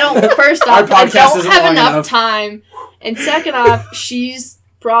 I don't. First Our off, I podcast don't isn't have long enough enough. time, and second off, she's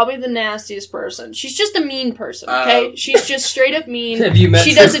probably the nastiest person. She's just a mean person. Okay, she's just straight up mean. Have you met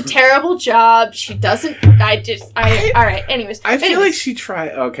She her? does a terrible job. She doesn't. All right. Anyways, I feel anyways. like she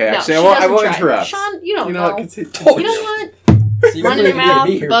tried. Okay, No, actually, she I won't doesn't try. interrupt. Sean, you don't You know know. what? Continue. You know what? You're Running your really gonna mouth,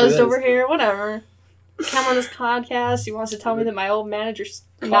 be here for buzzed this. over here, whatever. Come on this podcast. He wants to tell me that my old manager's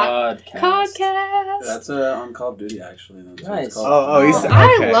not podcast. That's on Call of Duty, actually. That's what it's Nice. called. Oh, he's.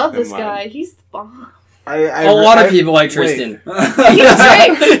 I okay, love never this mind. guy. He's the bomb. A lot of people like Tristan. He's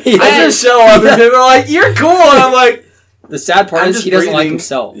great. He I doesn't- just show up and people are like, "You're cool," and I'm like, The sad part I'm is just he doesn't like breathing.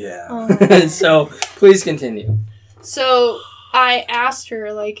 himself. "Yeah." Oh. So please continue. So I asked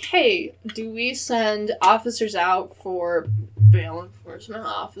her, like, hey, do we send officers out for bail enforcement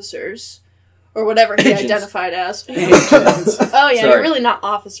officers? Or whatever he Agents. identified as. Agents. Oh, yeah, Sorry. you're really not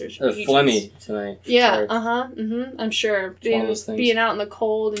officers. you're agents. Flemmy tonight. Yeah, Sorry. I'm sure. one of those things. Being out in the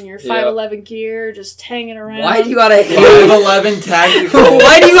cold in your Yeah. 5'11" gear, just hanging around. Why do you gotta hate? 5'11" tactical.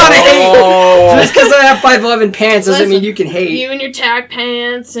 Why do you gotta hate? Oh. Just because I have 5'11" pants doesn't Listen, mean you can hate. You and your tack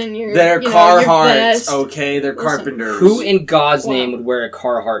pants and your They're your Carhartts, vest. okay? They're Listen. carpenters. Who in God's Wow. name would wear a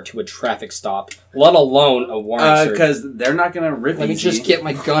Carhartt to a traffic stop, let alone a warrant search? Because they're not gonna rip Let me easy. just get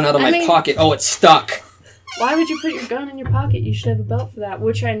my gun out of I my mean- pocket. Oh, it's stuck. Why would you put your gun in your pocket? You should have a belt for that,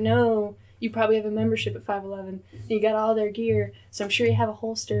 which I know you probably have a membership at 5'11". You got all their gear, so I'm sure you have a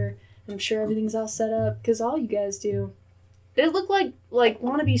holster. I'm sure everything's all set up, because all you guys do. They look like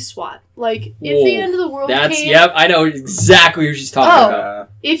wannabe SWAT. Like, if the Whoa. end of the world That's came... yep. I know exactly who she's talking Oh. about.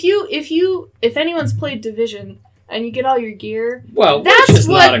 If anyone's played Division and you get all your gear, Well, that's just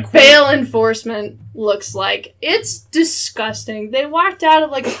not what equipped. bail enforcement looks like. It's disgusting. They walked out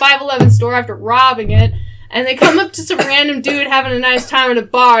of like a 511 store after robbing it, and they come up to some random dude having a nice time at a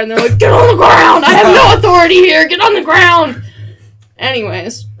bar, and they're like, "Get on the ground! I have no authority here. Get on the ground."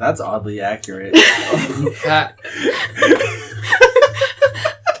 Anyways, That's oddly accurate. That-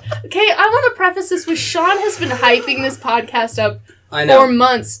 okay, I want to preface this with Sean has been hyping this podcast up I for know.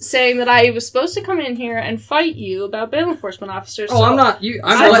 months, saying that I was supposed to come in here and fight you about bail enforcement officers. Oh, so- I'm not. You.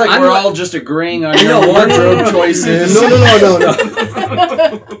 I'm Sounds let- like I'm we're let- all just agreeing on No, your no, wardrobe no. choices.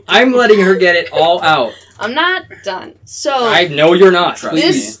 No. I'm letting her get it all out. I'm not done. So I know you're not. Trust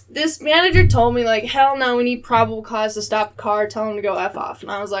Please. this manager told me, like, hell no, we need probable cause to stop the car, tell him to go F off. And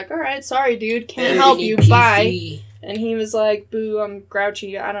I was like, alright, sorry dude, can't help you, bye. And he was like, boo, I'm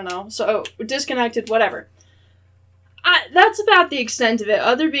grouchy, I don't know. So, disconnected, whatever. That's about the extent of it.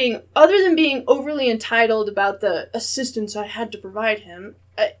 Other than being overly entitled about the assistance I had to provide him,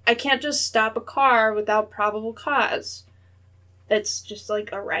 I can't just stop a car without probable cause. It's just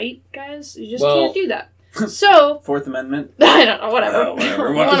like a right, guys? You just can't do that. So, Fourth Amendment, I don't know, whatever. Oh,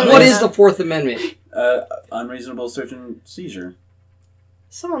 whatever. One of What those. is the Fourth Amendment? unreasonable search and seizure.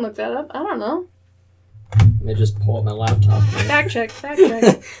 Someone look that up. I don't know. Let me just pull up my laptop. Fact check.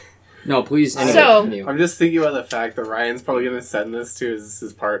 No, please. Anyway, So- continue. I'm just thinking about the fact that Ryan's probably going to send this to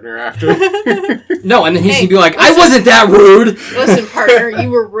his partner after. No, and then he's Hey, gonna be like, "I listen. wasn't that rude." Listen, partner, you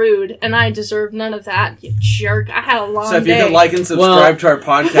were rude, and I deserve none of that, you jerk. I had a long So if you day. could like and subscribe to our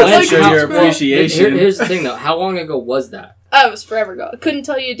podcast Like, to show your subscribe. appreciation. Here's the thing, though. How long ago was that? Oh, it was forever ago. I couldn't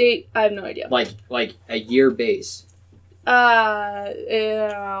tell you a date. I have no idea. Like a year base.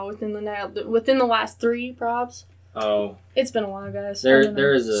 Yeah, within the last 3, probs. Oh. It's been a while, guys.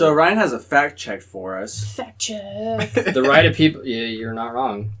 There is a... So Ryan has a fact check for us. Fact check. The right of people... Yeah, you're not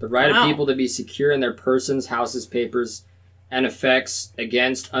wrong. The right Wow. of people to be secure in their persons, houses, papers, and effects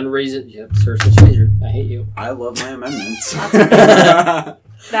against unreason... Yep, search and seizure. I hate you. I love my amendments.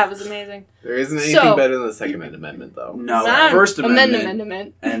 That was amazing. There isn't anything So- better than the Second Amendment, though. No, Not First Amendment.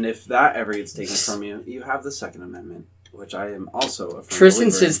 Amendment. And if that ever gets taken from you, you have the Second Amendment, which I am also a firm Tristan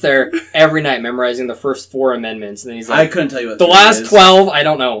believer in. sits there every night memorizing the first 4 amendments, and then he's I like, couldn't tell you what the three last is. 12, I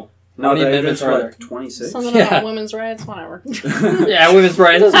don't know. How No, many the amendments are there? 26? Something Yeah. about women's rights, whatever. Yeah, women's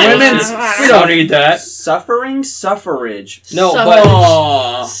rights. Women's- We don't need that. Suffering suffrage. No, Suffrage.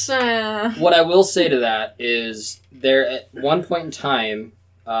 but So, what I will say to that is there at one point in time,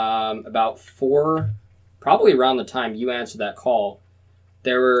 about 4, probably around the time you answered that call,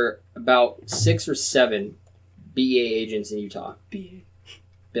 there were about 6 or 7 BA agents in Utah.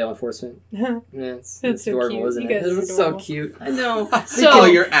 Bail enforcement. Yeah, it's That's so adorable, cute. isn't You it? guys are It's so adorable. cute. I know. So,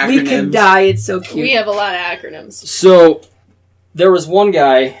 your acronyms. We could die. It's so cute. we have a lot of acronyms. So there was one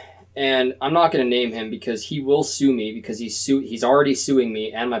guy, and I'm not going to name him because he will sue me because he's already suing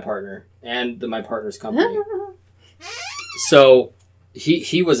me and my partner and my partner's company. So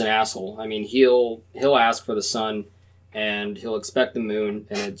he was an asshole. I mean, he'll ask for the sun and he'll expect the moon,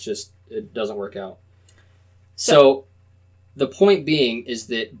 and it doesn't work out. So the point being is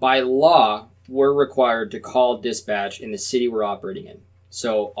that by law, we're required to call dispatch in the city we're operating in.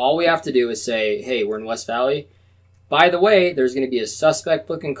 So all we have to do is say, hey, we're in West Valley. By the way, there's going to be a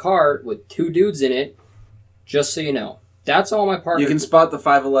suspect-looking car with 2 dudes in it, just so you know. That's all my partner... You can spot the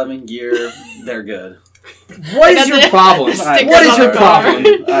 511 gear. They're good. What I is got your the problem? stickers What is on your the car.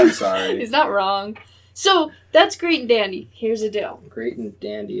 problem? I'm sorry. He's not wrong. So, that's great and dandy. Here's the deal. Great and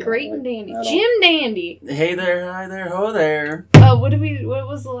dandy. Great and dandy. I don't- Jim Dandy. Hey there, hi there, ho there. What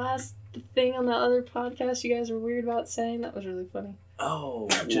was the last thing on the other podcast you guys were weird about saying? That was really funny. Oh,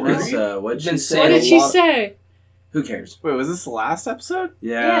 Janessa, what'd Been she say? What saying did a she lot- say? Who cares? Wait, was this the last episode?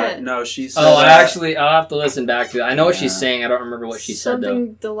 Yeah. No, she said. Oh, I'll have to listen back to it. I know what she's Yeah. saying. I don't remember what she said, though.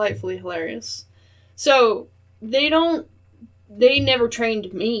 Something delightfully hilarious. So, they never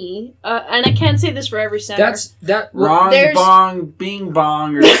trained me. And I can't say this for every center. Wrong There's- bong, bing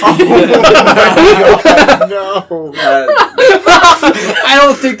bong, or No. I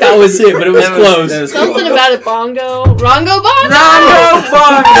don't think that was it, but it was close. That was Something close. about it, bongo. Rongo bongo!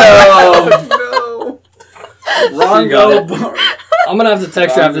 Rongo bongo! No. Rongo bongo. I'm gonna have to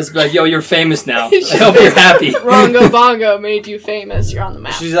text her after this and be like, yo, you're famous now. I hope you're happy. Rongo bongo made you famous. You're on the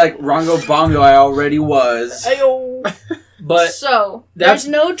map. She's like, Rongo bongo, I already was. Ayo. But So, that's-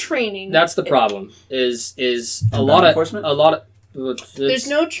 there's no training. that's the problem. Is a And lot law of enforcement? There's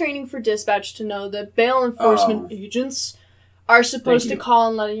no training for dispatch to know that bail enforcement agents are supposed to Thank you. call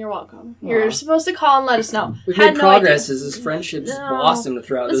and let in. You're welcome. Aw. You're supposed to call and let us know. We've Had made no progress idea. as his friendships No. blossomed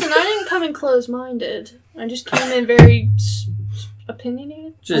throughout Listen, this. I didn't come in closed-minded. I just came in very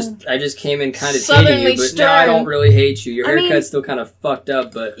opinionated. I just came in kind of Southernly hating you, but now I stern. don't really hate you. Your I mean- haircut's still kind of fucked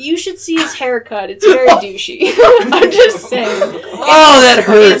up, but You should see his haircut. It's very douchey. I'm just saying. oh, that It's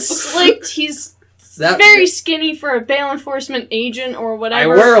hurts. slicked. He's That very skinny for a bail enforcement agent or I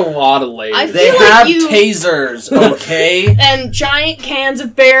whatever. wear a lot of layers. I They feel like have you- tasers, okay? and giant cans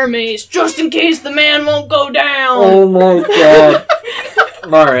of bear mace, just in case the man won't go down. Oh my god!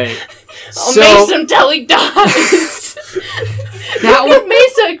 All right. I'll So mace him till he dies. That would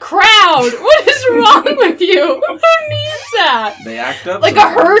mace a crowd. What is wrong with you? Who needs that? They act up. Like a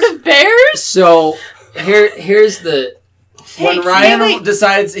herd of bears? so here's the. When Hey, Ryan wait.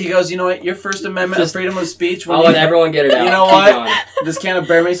 decides, he goes, you know what, your First Amendment Just- of freedom of speech, when I'll let everyone get it out. You know Keep what? going. this can of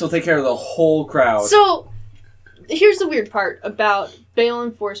bear mace will take care of the whole crowd. So, here's the weird part about bail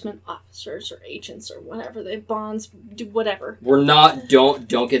enforcement officers or agents or whatever. They bonds, do whatever. We're not. Don't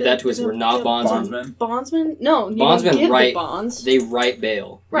get that twisted. We're not bondsmen. Bondsman. Bondsmen? No, you Bondsmen don't give write- the bonds. They write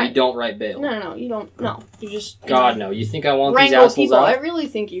bail. Right. We don't write bail. No, you don't. No, you just God no. You think I want these wrangle assholes people. out? I really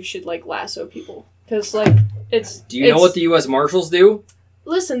think you should like lasso people because like it's. Do you know what the U.S. Marshals do?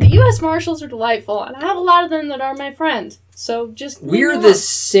 Listen, the U.S. Marshals are delightful, and I have a lot of them that are my friend. So just leave We're me the alone.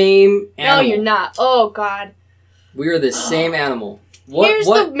 same No, animal. you're not. Oh God. We are the same animal. What? Here's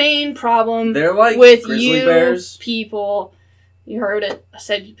what? the main problem They're like with grizzly you bears. people You heard it. I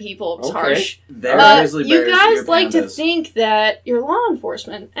said you people. It's Okay. harsh. They're grizzly You bears, guys you're like to pandas. think that you're law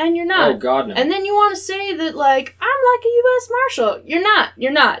enforcement, and you're not. Oh God, no. And then you want to say that, like, I'm like a U.S. Marshal. You're not.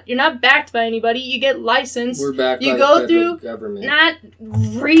 You're not. You're not backed by anybody. You get licensed. We're back. You by go the federal through- government. Not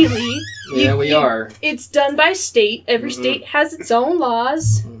really. Yeah, we are. It's done by state. Every Mhm. state has its own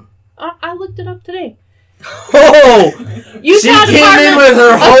laws. Mm. I looked it up today. Oh! Utah She came in Department with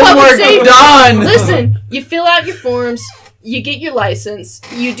her of Public homework Safety. done! Listen, you fill out your forms, you get your license,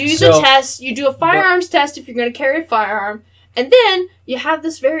 you do the So- test, you do a firearms test if you're going to carry a firearm, and then you have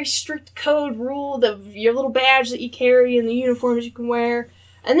this very strict code rule of your little badge that you carry and the uniforms you can wear,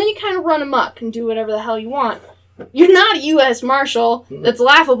 and then you kind of run amok and do whatever the hell you want. You're not a U.S. Marshal. That's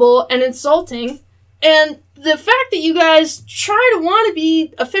laughable and insulting. And the fact that you guys try to want to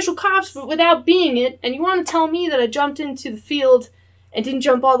be official cops but without being it, and you want to tell me that I jumped into the field and didn't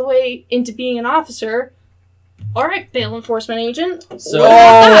jump all the way into being an officer, all right, bail enforcement agent. So- what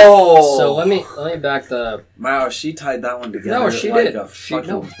about that? Oh! So let me back the. Wow, she tied that one together No, she like did. a She- fucking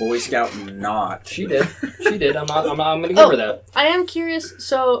no. Boy Scout knot. She did. She did. I'm gonna give Oh. her that. I am curious.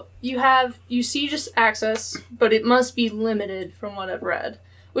 So you see just access, but it must be limited from what I've read,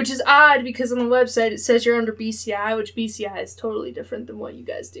 which is odd because on the website it says you're under BCI, which BCI is totally different than what you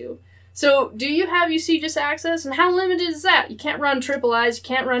guys do. So do you have UC just access, and how limited is that? You can't run triple I's, you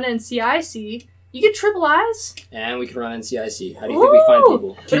can't run NCIC. You get triple I's? And we can run NCIC. How do you think we find Ooh.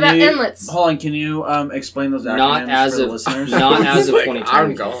 people? What about inlets? Hold on, can you explain those acronyms Not as for the of listeners? not as of Like, 2020.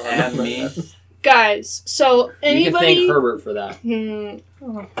 I'm gone. And me. Guys, so You can anybody... thank Herbert for that.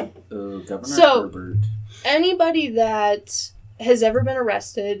 Governor So- Herbert. Anybody that has ever been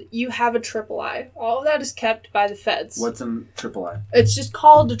arrested, you have a triple I. All of that is kept by the feds. What's in triple I? It's just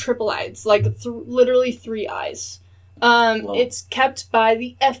called a triple I. It's like literally 3 I's. Whoa. It's kept by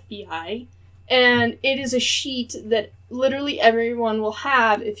the FBI, and it is a sheet that literally everyone will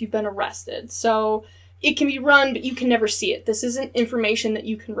have if you've been arrested. So it can be run, but you can never see it. This isn't information that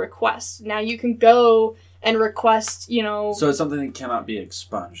you can request. Now you can go and request, So it's something that cannot be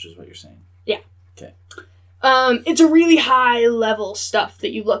expunged, is what you're saying. it's a really high level stuff that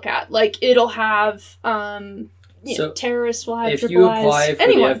you look at. Like it'll have, So, terrorists will have If triple you I's. apply for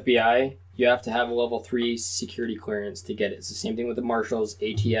Anyone. the FBI, you have to have a level 3 security clearance to get it. It's the same thing with the marshals,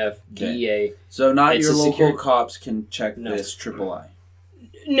 ATF, Okay. DEA. So not It's your a local security- cops can check No. this triple I.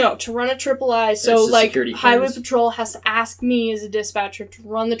 No, to run a triple I, so It's a like security Highway clearance. Patrol has to ask me as a dispatcher to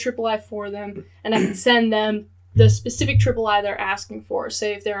run the triple I for them, and I can send them the specific triple I they're asking for.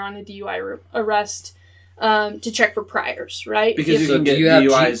 Say if they're on a DUI arrest, to check for priors, right? Because If- you So can do get you have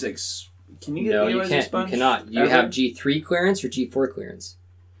DUIs. Can you get No, DUIs you can't. You expunged? cannot. You Ever? have G3 clearance or G4 clearance.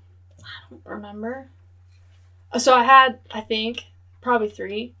 remember. So I had, I think, probably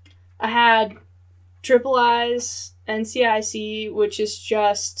 3. I had triple I's, NCIC, which is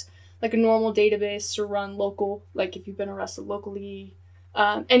just like a normal database to run local, like if you've been arrested locally,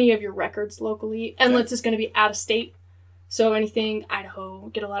 any of your records locally. NLITS is going to be out of state. So anything Idaho,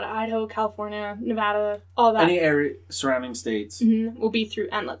 get a lot of Idaho, California, Nevada, all that. Any area surrounding states. Will be through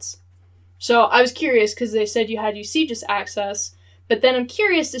NLITS. So I was curious because they said you had UCGIS access, but then I'm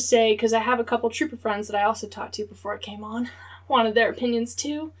curious to say, because I have a couple trooper friends that I also talked to before I came on, wanted their opinions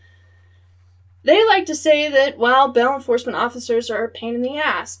too. They like to say that, well, bail enforcement officers are a pain in the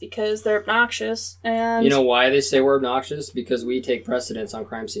ass because they're obnoxious, and You know why they say we're obnoxious? Because we take precedence on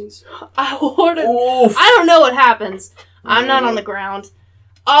crime scenes. I ordered. Oof. I don't know what happens. I'm not on the ground.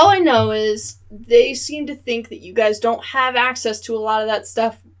 All I know is they seem to think that you guys don't have access to a lot of that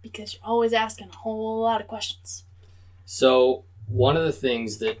stuff because you're always asking a whole lot of questions. So one of the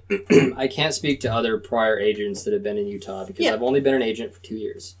things that I can't speak to other prior agents that have been in Utah because Yeah. I've only been an agent for 2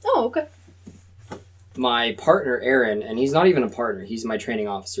 years. Oh, okay. My partner, Aaron, and he's not even a partner, he's my training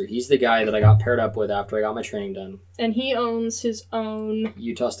officer. He's the guy that I got paired up with after I got my training done. And he owns his own.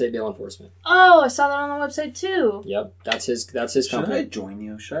 Utah State Bail Enforcement. Oh, I saw that on the website too. Yep, that's his Should company. I join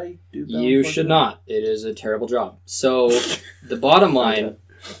you? Should I do bail You should enforcement? not. It is a terrible job. So the bottom line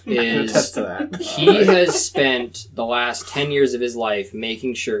I can attest is to that. he has spent the last 10 years of his life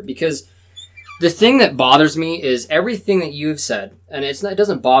making sure, because the thing that bothers me is everything that you've said, and it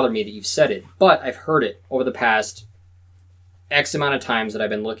doesn't bother me that you've said it, but I've heard it over the past X amount of times that I've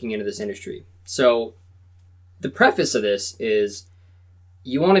been looking into this industry. So the preface of this is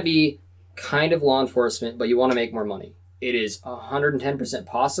you want to be kind of law enforcement, but you want to make more money. It is 110%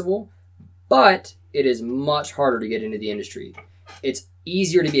 possible, but it is much harder to get into the industry. It's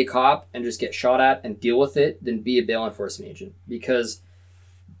easier to be a cop and just get shot at and deal with it than be a bail enforcement agent, because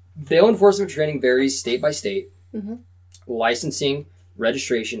bail enforcement training varies state by state. Mhm. Licensing,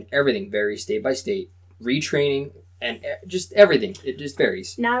 registration, everything varies state by state. Retraining, and just everything. It just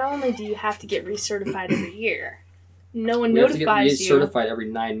varies. Not only do you have to get recertified every year, no one We have to get notifies you. certified every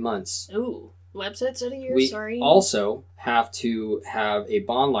 9 months. Ooh, website said a year. We sorry. also have to have a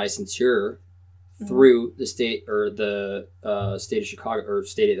bond licensure through the state or the state of Chicago or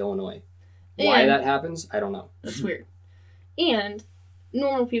state of Illinois. Why And- that happens, I don't know. That's weird. And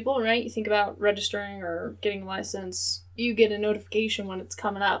normal people, right? You think about registering or getting a license, you get a notification when it's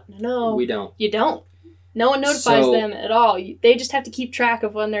coming up. No, We don't. you don't. No one notifies So- them at all. They just have to keep track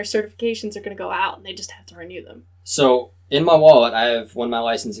of when their certifications are going to go out, and they just have to renew them. So in my wallet, I have when my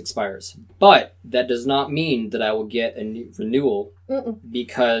license expires. But that does not mean that I will get a new renewal Mm-mm.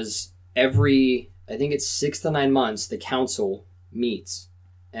 because I think it's 6 to 9 months, the council meets.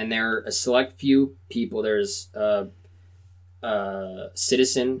 And there are a select few people. There's a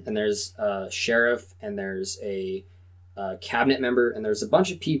citizen, and there's a sheriff, and there's a cabinet member, and there's a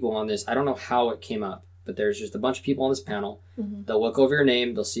bunch of people on this. I don't know how it came up, but there's just a bunch of people on this panel. Mhm. They'll look over your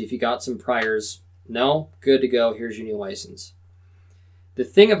name. They'll see if you got some priors. No? Good to go. Here's your new license. The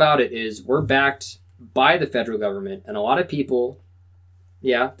thing about it is we're backed by the federal government, and a lot of people,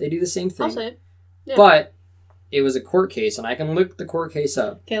 yeah, they do the same I'll thing. say it. Yeah. But it was a court case, and I can look the court case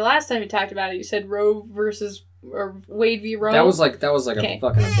up. Okay, last time you talked about it, you said Roe versus or Wade v. Roe. That was like Okay. a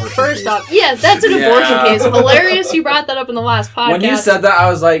fucking abortion First case. off, yeah, that's an abortion Yeah. case. Hilarious you brought that up in the last podcast. When you said that, I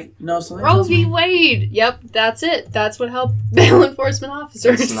was like, no, something Roe tells v. me- Wade. Yep, that's it. That's what helped bail enforcement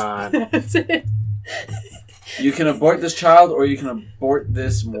officers. It's not. That's it. You can abort this child, or you can abort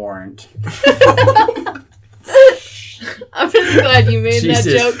this warrant. I'm really glad you made Jesus.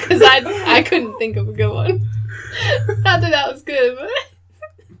 that joke because I couldn't think of a good one. Not that that was good, but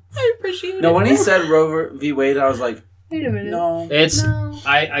I appreciate it. No, when he said Roe v. Wade, I was like, Wait a minute. no. It's No.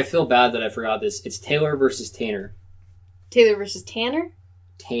 I feel bad that I forgot this. It's Taylor versus Tanner. Taylor versus Tanner?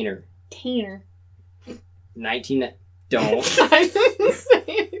 Tanner. Tanner. 19 don't. I didn't say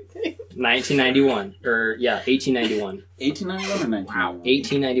anything. 1991 or yeah, 1891. 1891 or 1991?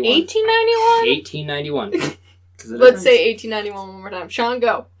 1891. 1891? 1891. Let's say 1891 one more time. Sean,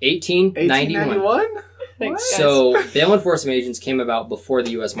 go. 1891. 1891? Thanks, guys. So, bail enforcement agents came about before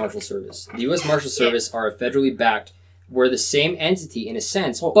the U.S. Marshal Service. The U.S. Marshal Service are a federally backed. We're the same entity in a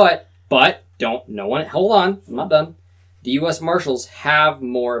sense, but no one. Hold on, I'm not done. The U.S. Marshals have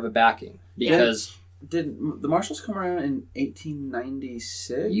more of a backing because Did the Marshals come around in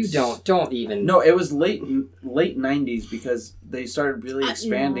 1896? you don't even. No, it was late 90s because they started really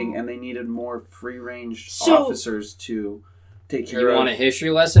expanding no. and they needed more free-range So- officers to take Do care you of. want a history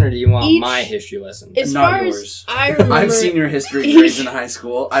lesson or do you want Each- my history lesson? As Not far yours. as I remember, I've seen your history Each- grades in high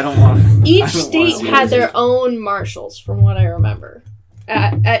school. I don't want. each I don't state wanna see had yours. their own marshals, from what I remember.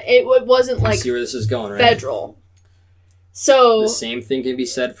 It wasn't You like see where this is going, right? federal. So, The same thing can be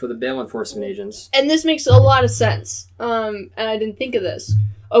said for the bail enforcement agents. and this makes a lot of sense. And I didn't think of this,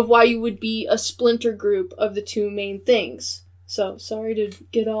 of why you would be a splinter group of the two main things. So, sorry to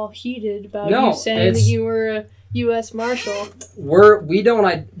get all heated about No, you saying that it's- you were a U.S. Marshal.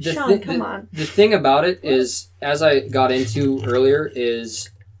 Sean, come on. The thing about it is, as I got into earlier, is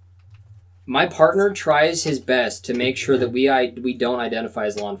my partner tries his best to make sure that we don't identify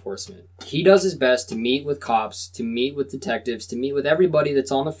as law enforcement. He does his best to meet with cops, to meet with detectives, to meet with everybody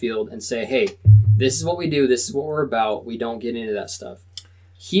that's on the field and say, hey, this is what we do, this is what we're about, we don't get into that stuff.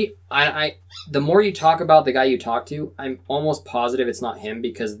 The more you talk about the guy you talk to, I'm almost positive it's not him,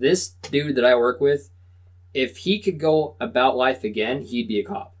 because this dude that I work with, if he could go about life again, he'd be a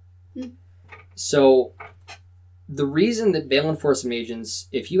cop. So the reason that bail enforcement agents,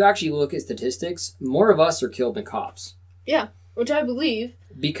 if you actually look at statistics, more of us are killed than cops. Which I believe.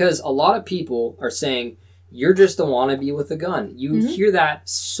 Because a lot of people are saying, you're just a wannabe with a gun. You Mhm. hear that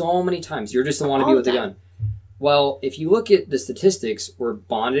so many times. You're just a wannabe All with the a gun. Well, if you look at the statistics, we're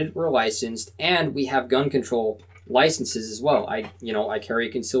bonded, we're licensed, and we have gun control licenses as well. I carry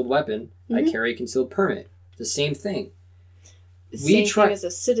a concealed weapon. I Mhm. carry a concealed permit. The same thing. The We same try- thing as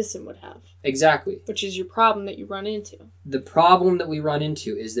a citizen would have, Exactly. which is your problem that you run into. The problem that we run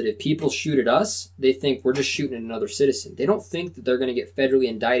into is that if people shoot at us, they think we're just shooting at another citizen. They don't think that they're going to get federally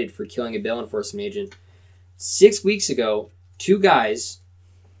indicted for killing a bail enforcement agent. 6 weeks ago, 2 guys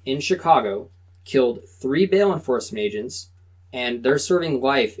in Chicago killed 3 bail enforcement agents, and they're serving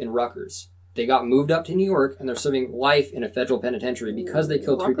life in Rutgers. They got moved up to New York, and they're serving life in a federal penitentiary because they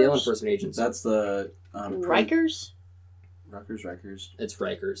killed 3 bail Rutgers? enforcement agents. That's the Rikers? Rikers. It's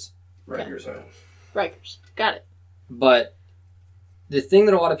Rikers. Rikers. Got it. But the thing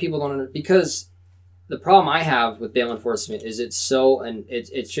that a lot of people don't understand, because the problem I have with bail enforcement is it's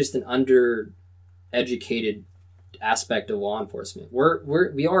just an undereducated aspect of law enforcement.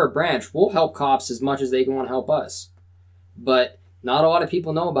 We are a branch. We'll help cops as much as they want to help us. But not a lot of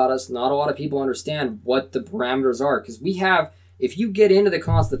people know about us. Not a lot of people understand what the parameters are. Because if you get into the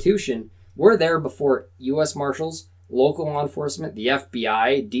Constitution, we're there before U.S. Marshals, local law enforcement, the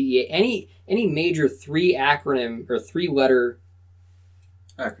FBI, DEA, any major 3-letter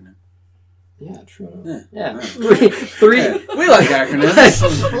Acronym. Yeah, true. Yeah. Three. We like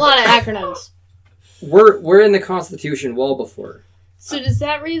acronyms. A lot of acronyms. We're in the Constitution well before. So does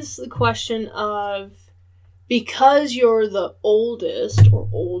that raise the question of, because you're the oldest or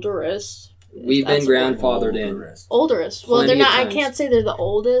olderest? We've been grandfathered in. Olderest. Well, Plenty they're not. of I times. can't say they're the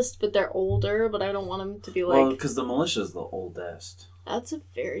oldest, but they're older. But I don't want them to be like. Well, because the militia's the oldest. That's a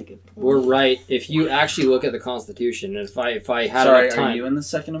very good point. We're right. If you actually look at the Constitution, and if I had Sorry, enough time, are you in the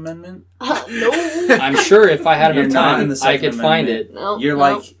Second Amendment? No. I'm sure if I had You're enough not in time, the I Second could find Amendment. it. No. You're no.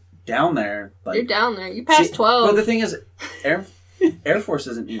 like down there. Like, You're down there. You passed 12. But the thing is, Air Force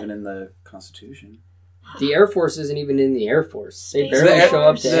isn't even in the Constitution. The Air Force isn't even in the Air Force. They Space barely Force. show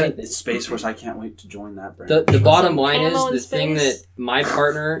up to The anything. Space Force, I can't wait to join that branch. The bottom line is, Camo in the thing that space? my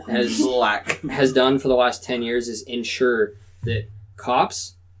partner Black. has done for the last 10 years is ensure that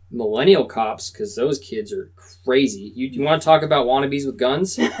cops, millennial cops, because those kids are crazy. You want to talk about wannabes with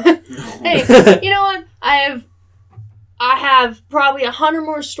guns? Hey, you know what? I have probably 100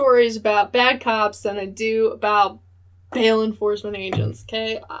 more stories about bad cops than I do about bail enforcement agents.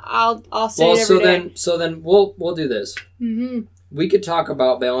 Okay, I'll say Well, it every day. so then we'll do this. Mm-hmm. We could talk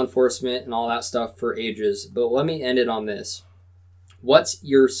about bail enforcement and all that stuff for ages, but let me end it on this. What's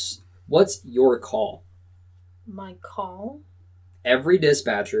your call? My call. Every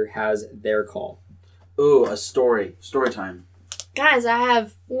dispatcher has their call. Ooh, a story. Story time. Guys, I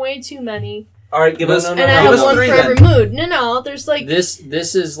have way too many, All right, give No, us. no, and no, I no, have no. one for every mood. No, there's like This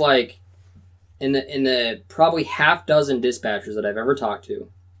is like in the probably half dozen dispatchers that I've ever talked to,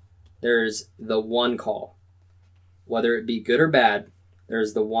 there's the one call. Whether it be good or bad,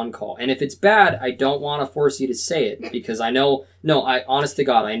 there's the one call. And if it's bad, I don't want to force you to say it because I know, honest to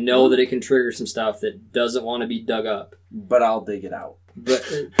God, I know that it can trigger some stuff that doesn't want to be dug up. But I'll dig it out. But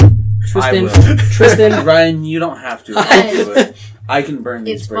I will. Tristan, Ryan, you don't have to. I'll do it. I can burn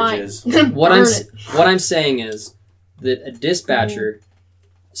these it's fine. bridges. what Burn it. I'm saying is that a dispatcher,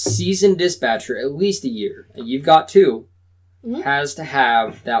 seasoned dispatcher, at least a year, and you've got two, Mhm. has to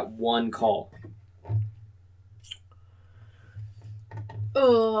have that one call.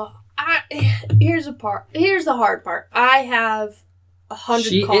 Here's the hard part. I have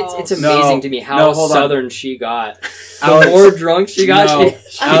 100 calls. It's amazing No, to me how no, hold on. southern she got. The Alex, more drunk she got, no.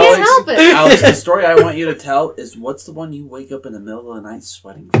 I can't help it. Alex, the story I want you to tell is what's the one you wake up in the middle of the night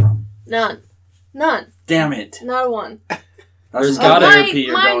sweating from? None. Damn it. Not a one. There's That's gotta- another therapy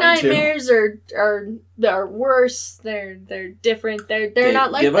you're my going to. nightmares are worse. They're different. They're Okay,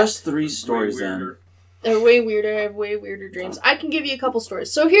 not like give that. us 3 stories then. They're way weirder. I have way weirder dreams. I can give you a couple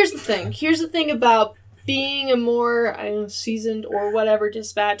stories. So here's the thing. Here's the thing about being a more seasoned or whatever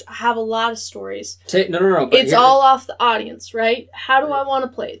dispatch. I have a lot of stories. No. But It's all off the audience, right? How do I want to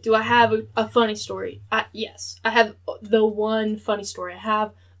play it? Do I have a funny story? Yes. I have the one funny story. I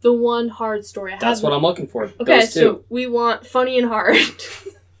have the one hard story. That's what I'm looking for. Okay, Those two. so we want funny and hard.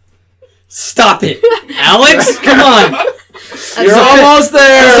 Stop it, Alex! Come on, You're almost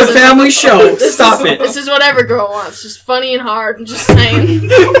there. It's a family show. Stop it. This is what every girl wants. Just funny and hard. I'm just saying.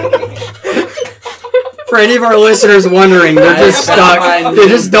 For any of our listeners wondering, they're just stuck. They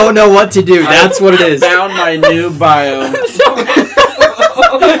just don't know what to do. That's what it is. Found my new bio.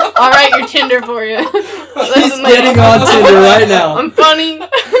 I'll write your Tinder for you. He's getting on Tinder right now. I'm funny.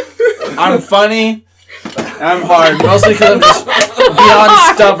 I'm funny. I'm hard. Mostly because I'm just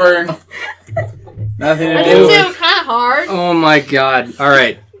beyond stubborn. Nothing to I do didn't say it with... was kind of hard. Oh my God! All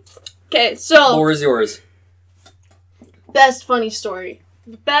right, Okay, so floor is yours. best funny story,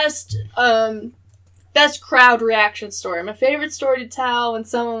 best crowd reaction story. My favorite story to tell when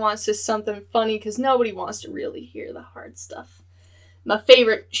someone wants just something funny because nobody wants to really hear the hard stuff. My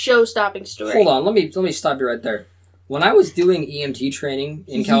favorite show-stopping story. Hold on, let me stop you right there. When I was doing EMT training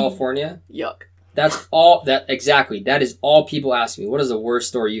in California, Yuck. that is all people ask me. What is the worst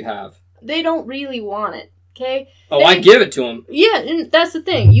story you have? They don't really want it. Okay. Oh, I give it to them. Yeah, and that's the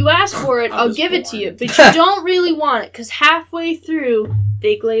thing. You ask for it, I I'll was give it to born. you, but you don't really want it because halfway through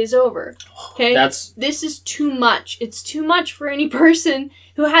they glaze over. Okay. This is too much. It's too much for any person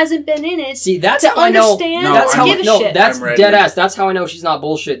who hasn't been in it That's to how I know. understand No, That's or how. give a No, shit. that's I'm ready. dead ass. That's how I know she's not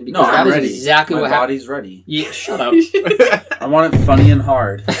bullshitting because No, that I'm is ready. exactly My what happened. body's ready. Yeah, shut up. I want it funny and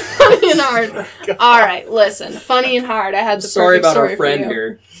hard. Funny and hard. All right, listen. Funny and hard. I had the Sorry perfect about story our friend for you.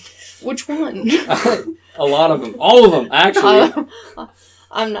 here. Which one? A lot of them. All of them, actually.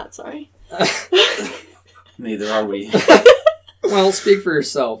 I'm not sorry. Neither are we. Well, speak for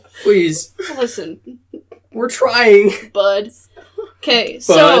yourself. Please. Listen, We're trying. bud. Okay,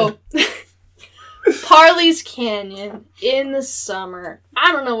 so Parley's Canyon in the summer.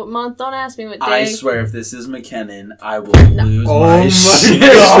 I don't know what month. Don't ask me what day. I swear, if this is McKinnon, I will lose my shit.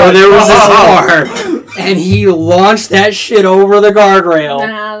 So there was this car, and he launched that shit over the guardrail.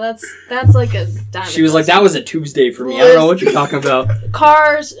 Nah, that's like a diamond. She was like, that was a Tuesday for me. I don't know what you're talking about.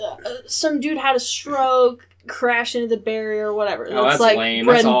 Cars, some dude had a stroke, crashed into the barrier or whatever. Oh, that's like lame.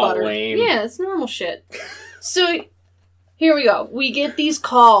 bread That's and all butter. lame. Yeah, it's normal shit. So here we go. We get these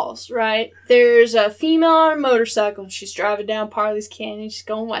calls, right? There's a female on a motorcycle. She's driving down Parley's Canyon. She's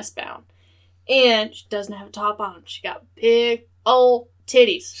going westbound. And she doesn't have a top on. She got big old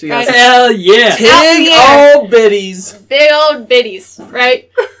titties. She right? got Hell yeah. Big old biddies. Big old bitties,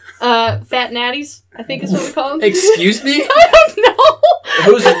 right? Fat natties, I think is what we call them. Excuse me? I don't know.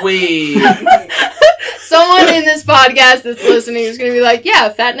 Who's we? Someone in this podcast that's listening is going to be like, yeah,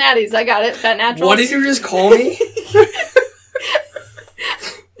 fat natties. I got it. Fat naturals. What did you just call me?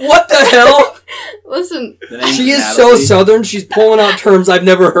 What the hell? Listen. The name's She is Natalie. so southern, she's pulling out terms I've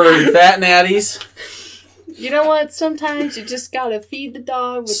never heard. Fat natties. You know what? Sometimes you just gotta feed the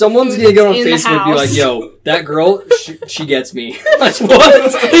dog. With Someone's the gonna food go on that's in the Facebook and be like, house. yo, that girl, she gets me. Like,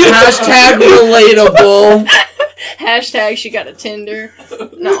 what? Hashtag relatable. Hashtag she got a Tinder.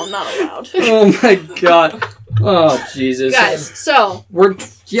 No, I'm not allowed. Oh my god. Oh, Jesus. Guys, so We're, Yeah,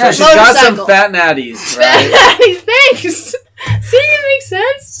 yeah, she's got some Motorcycle. fat natties, fat right? natties, thanks. See, it makes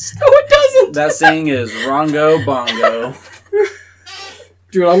sense. No, it doesn't. That saying is Rongo Bongo.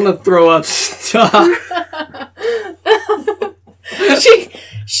 dude, I'm gonna throw up. Stop.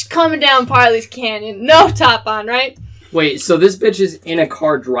 She's coming down Parley's Canyon, no top on, right? Wait, so this bitch is in a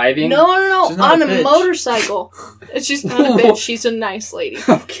car driving? No, She's not on a a bitch. motorcycle. She's not a bitch. She's a nice lady.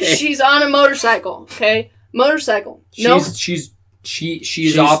 Okay. She's on a motorcycle. Okay, motorcycle. No, She's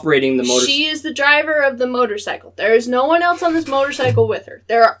operating the motorcycle. she is the driver of the motorcycle. There is no one else on this motorcycle with her.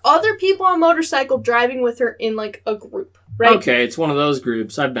 There are other people on motorcycle driving with her in like a group, right? Okay, it's one of those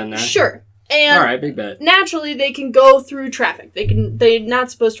groups. I've been there. Sure. And All right, big bet. naturally they can go through traffic. They're not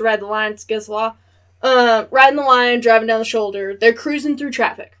supposed to ride the line, it's against the law. Riding the line, driving down the shoulder. They're cruising through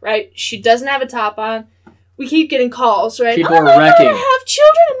traffic, right? She doesn't have a top on. We keep getting calls, right? People oh are my wrecking. God, I have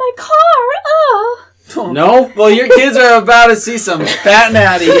children in my car. Oh. No? Well, your kids are about to see some fat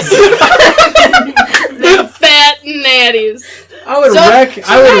natties. The fat natties. I would So- wreck. so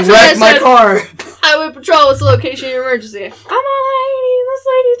I would that's what I wreck my said. car. Highway patrol, what's the location of your emergency? I'm on 80. This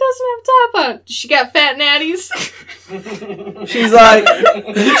lady doesn't have a top on. She got fat natties. She's like,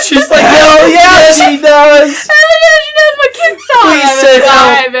 Hell yeah, she does. Hell yeah, she does. My kids saw Please it. say no.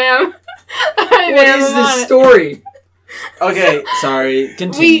 Alright, ma'am. Alright, What ma'am, is I'm on this it. story? okay, sorry,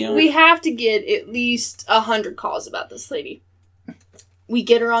 continue. We have to get at least 100 calls about this lady. We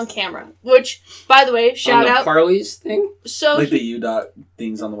get her on camera, which, by the way, shout On the out. Parley's thing? So like the UDOT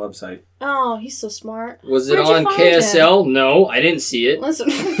things on the website. oh, he's so smart. Was it Where'd you on find KSL? No, I didn't see it. Listen,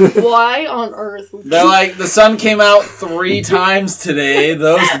 why on earth? would They're you- like, the sun came out 3 times today.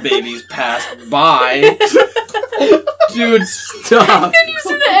 Those babies passed by. Dude, stop. And you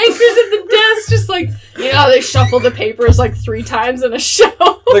see the anchors at the desk, just like, you know how they shuffle the papers like 3 times in a show?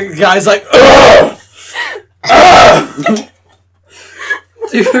 The guy's like, ugh! Ugh!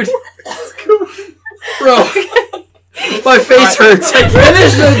 Dude. Bro. My face hurts. I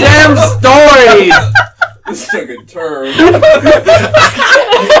Finish the damn story! This took a turn.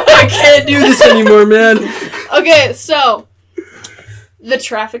 I can't do this anymore, man. Okay, so the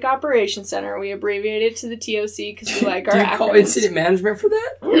Traffic Operations Center, we abbreviate it to the TOC because we like our Do you call acronyms. incident management for that?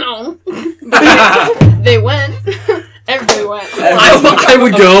 No. But they went. Everybody went. I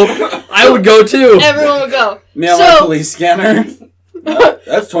would go. I would go too. Everyone would go. Me on my police scanner.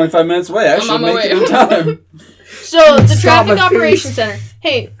 That's 25 minutes away. I I'm should on my make it way. in time. So the Stop Traffic my Operations face. Center.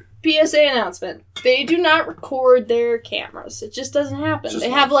 Hey, PSA announcement. They do not record their cameras. It just doesn't happen. Just They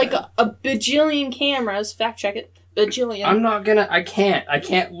not have like fair. a bajillion cameras. Fact check it. Bajillion. I'm not gonna. I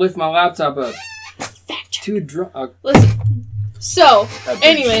can't lift my laptop up. Fact check. Too drunk. Listen. So, A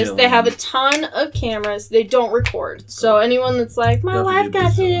anyways, they bajillion. have a ton of cameras. They don't record. So anyone that's like, my Definitely wife a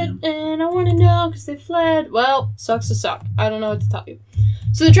got hit bazillion. and I want to know because they fled. Well, sucks to suck. I don't know what to tell you.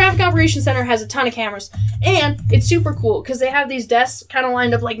 So the Traffic Operations Center has a ton of cameras. And it's super cool because they have these desks kind of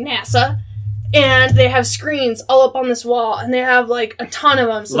lined up like NASA. And they have screens all up on this wall. And they have like a ton of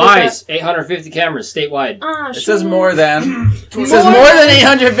them. So they've Lies. 850 cameras statewide. got- It says more than. It More says more than than-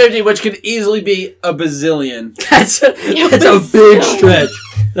 850, which could easily be a bazillion. That's a big stretch.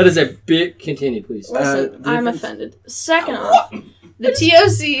 That is a big... Continue, please. Listen, I'm offended. Second off, the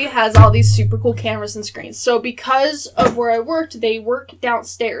TOC has all these super cool cameras and screens. So because of where I worked, they work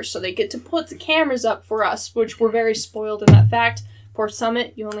downstairs. So they get to put the cameras up for us, which we're very spoiled in that fact. Port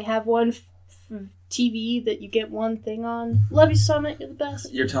Summit, you only have one TV that you get one thing on. Love you, Summit. You're the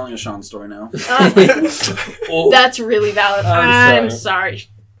best. You're telling a Sean story now. That's really valid. I'm sorry.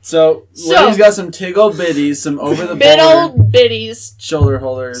 So Lydia's got some tiggle bitties, some over the old biddies, shoulder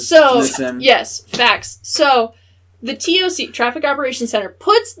holders. So yes, facts. So the TOC, Traffic Operations Center,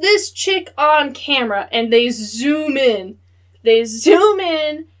 puts this chick on camera, and they zoom in.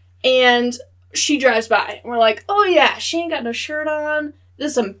 And she drives by. And we're like, oh yeah, she ain't got no shirt on. This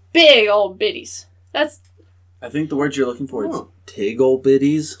is some big old biddies. I think the word you're looking for is tiggle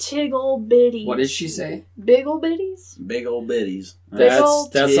bitties. Tiggle bitties. What did she say? Big old bitties? Big old bitties.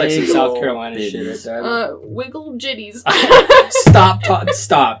 That's like some South Carolina shit right there. Wiggle jitties.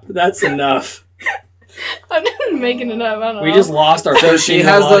 Stop. That's enough. I'm not making it up. I don't know. We just lost our... So she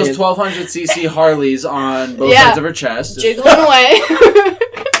has those 1200cc Harleys on both sides of her chest. Jiggling away.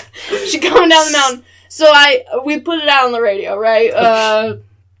 She's going down the mountain. So we put it out on the radio, right?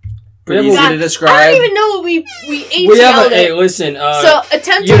 Pretty easy to describe. I don't even know what we Hey, listen. So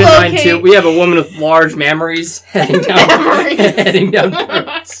attempt to Unit locate. 9-2, we have a woman with large memories heading down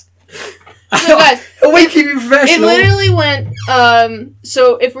turns. So guys, we keep you professional. It literally went.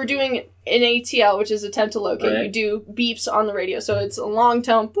 So if we're doing an ATL, which is attempt to locate, you do beeps on the radio. So it's a long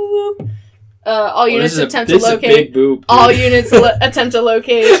tone. Boop. All units attempt to locate. This is a big boop. All units attempt to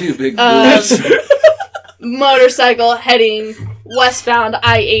locate. 2 big boops. Motorcycle heading westbound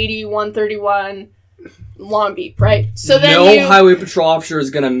I-80 131 long beep, right? So then no highway patrol officer is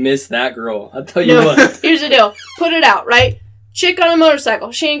gonna miss that girl. I'll tell you what. Here's the deal. Put it out, right? Chick on a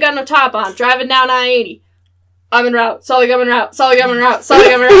motorcycle. She ain't got no top on. Driving down I-80. I'm en route. Solid, I'm en route. Solid, I'm en route. Solid,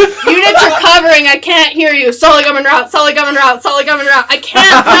 I'm en route. Units are covering. I can't hear you. Solid, I'm en route. Solid, I'm en route. Solid, I'm en route. I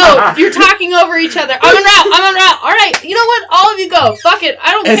can't. No, you're talking over each other. I'm en route. I'm en route. All right. You know what? All of you go. Fuck it.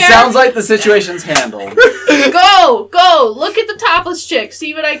 I don't care. It sounds like the situation's handled. Go. Look at the topless chick.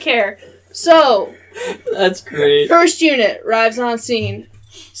 See what I care. So. That's great. First unit arrives on scene.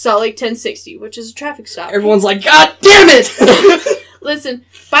 Salt Lake 1060, which is a traffic stop. Everyone's like, God damn it! Listen,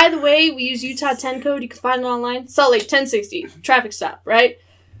 by the way, we use Utah 10 code. You can find it online. Salt Lake 1060, traffic stop, right?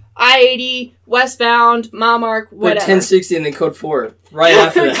 I-80, westbound, mile mark, whatever. 1060 and then code 4. Right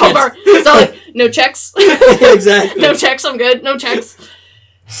after that. Code 4. Salt Lake, no checks. Exactly. No checks, I'm good. No checks.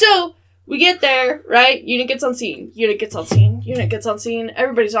 So, we get there, right? Unit gets on scene.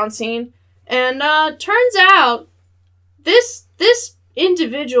 Everybody's on scene. And turns out, this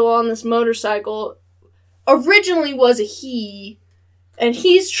individual on this motorcycle originally was a he, and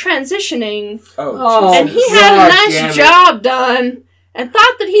he's transitioning, and he had a nice job done, and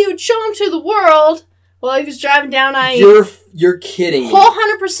thought that he would show him to the world while he was driving down I-80. You're kidding me. Whole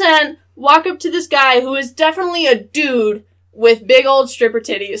 100% walk up to this guy who is definitely a dude with big old stripper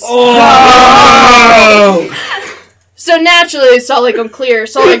titties. Oh! So naturally, Salt Lake, I'm clear.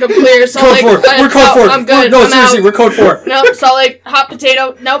 Salt Lake, we're code 4. I'm good. No, I'm seriously, out. we're code 4. Nope, Salt Lake, hot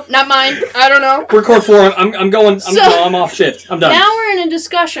potato. Nope, not mine. I don't know. We're code 4. I'm off shift. I'm done. Now we're in a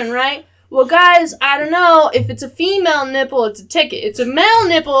discussion, right? Well, guys, I don't know. If it's a female nipple, it's a ticket. It's a male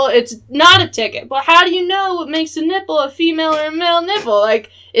nipple, it's not a ticket. But how do you know what makes a nipple a female or a male nipple? Like,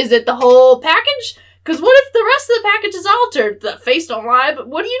 is it the whole package? Because what if the rest of the package is altered? The face don't lie, but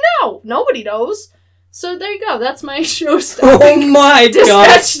what do you know? Nobody knows. So there you go. That's my show stopping. Oh my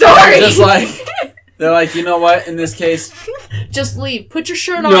God. Story. They're like, you know what? In this case, just leave. Put your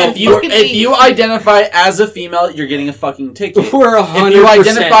shirt on. If you identify as a female, you're getting a fucking ticket. We're 100%. If you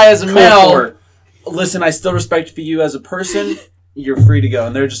identify as a male, listen, I still respect for you as a person. You're free to go.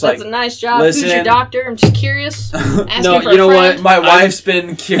 And they're just that's a nice job. Listen, who's your doctor? I'm just curious. No, you know what? My wife's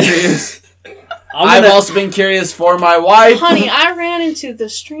been curious. I've also been curious for my wife. Honey, I ran into the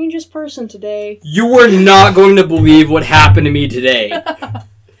strangest person today. You are not going to believe what happened to me today.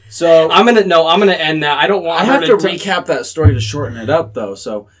 So I'm gonna end that. I don't want. I have to recap that story to shorten it up, though.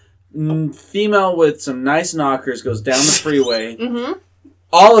 So, female with some nice knockers goes down the freeway. Mm-hmm.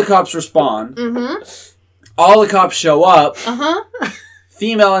 All the cops respond. Mm-hmm. All the cops show up. Uh-huh.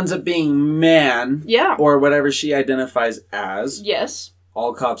 Female ends up being man. Yeah. Or whatever she identifies as. Yes.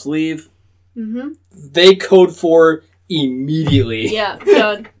 All cops leave. Mm-hmm. They code 4 immediately. Yeah,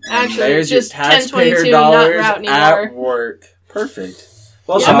 done. Actually, there's just your taxpayer 1022, dollars not route at anymore. work. Perfect.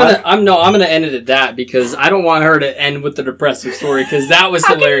 Well, yeah, I'm gonna end it at that because I don't want her to end with the depressive story because that was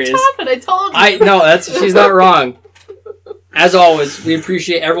hilarious. How can you top it? I told you. She's not wrong. As always, we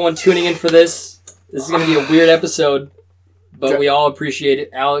appreciate everyone tuning in for this. This is gonna be a weird episode, but we all appreciate it.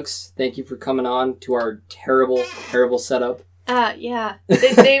 Alex, thank you for coming on to our terrible, terrible setup. Yeah.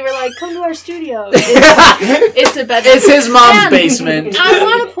 They were like, come to our studio. It's a bedroom. It's his mom's And basement. I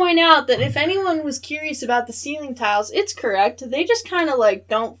want to point out that if anyone was curious about the ceiling tiles, it's correct. They just kind of like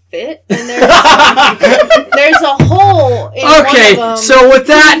don't fit, and there's a hole in one of Okay, them. so with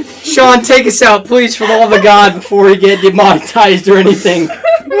that, Sean, take us out, please, for the love of God, before we get demonetized or anything.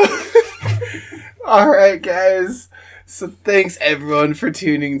 Alright, guys. So thanks everyone for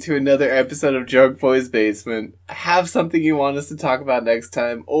tuning to another episode of Drunk Boys Basement. Have something you want us to talk about next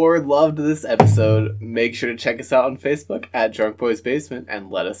time or loved this episode, make sure to check us out on Facebook at Drunk Boys Basement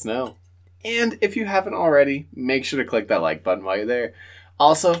and let us know. And if you haven't already, make sure to click that like button while you're there.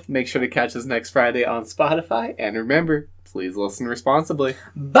 Also, make sure to catch us next Friday on Spotify, and remember, please listen responsibly.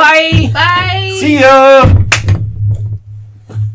 Bye! Bye! See ya!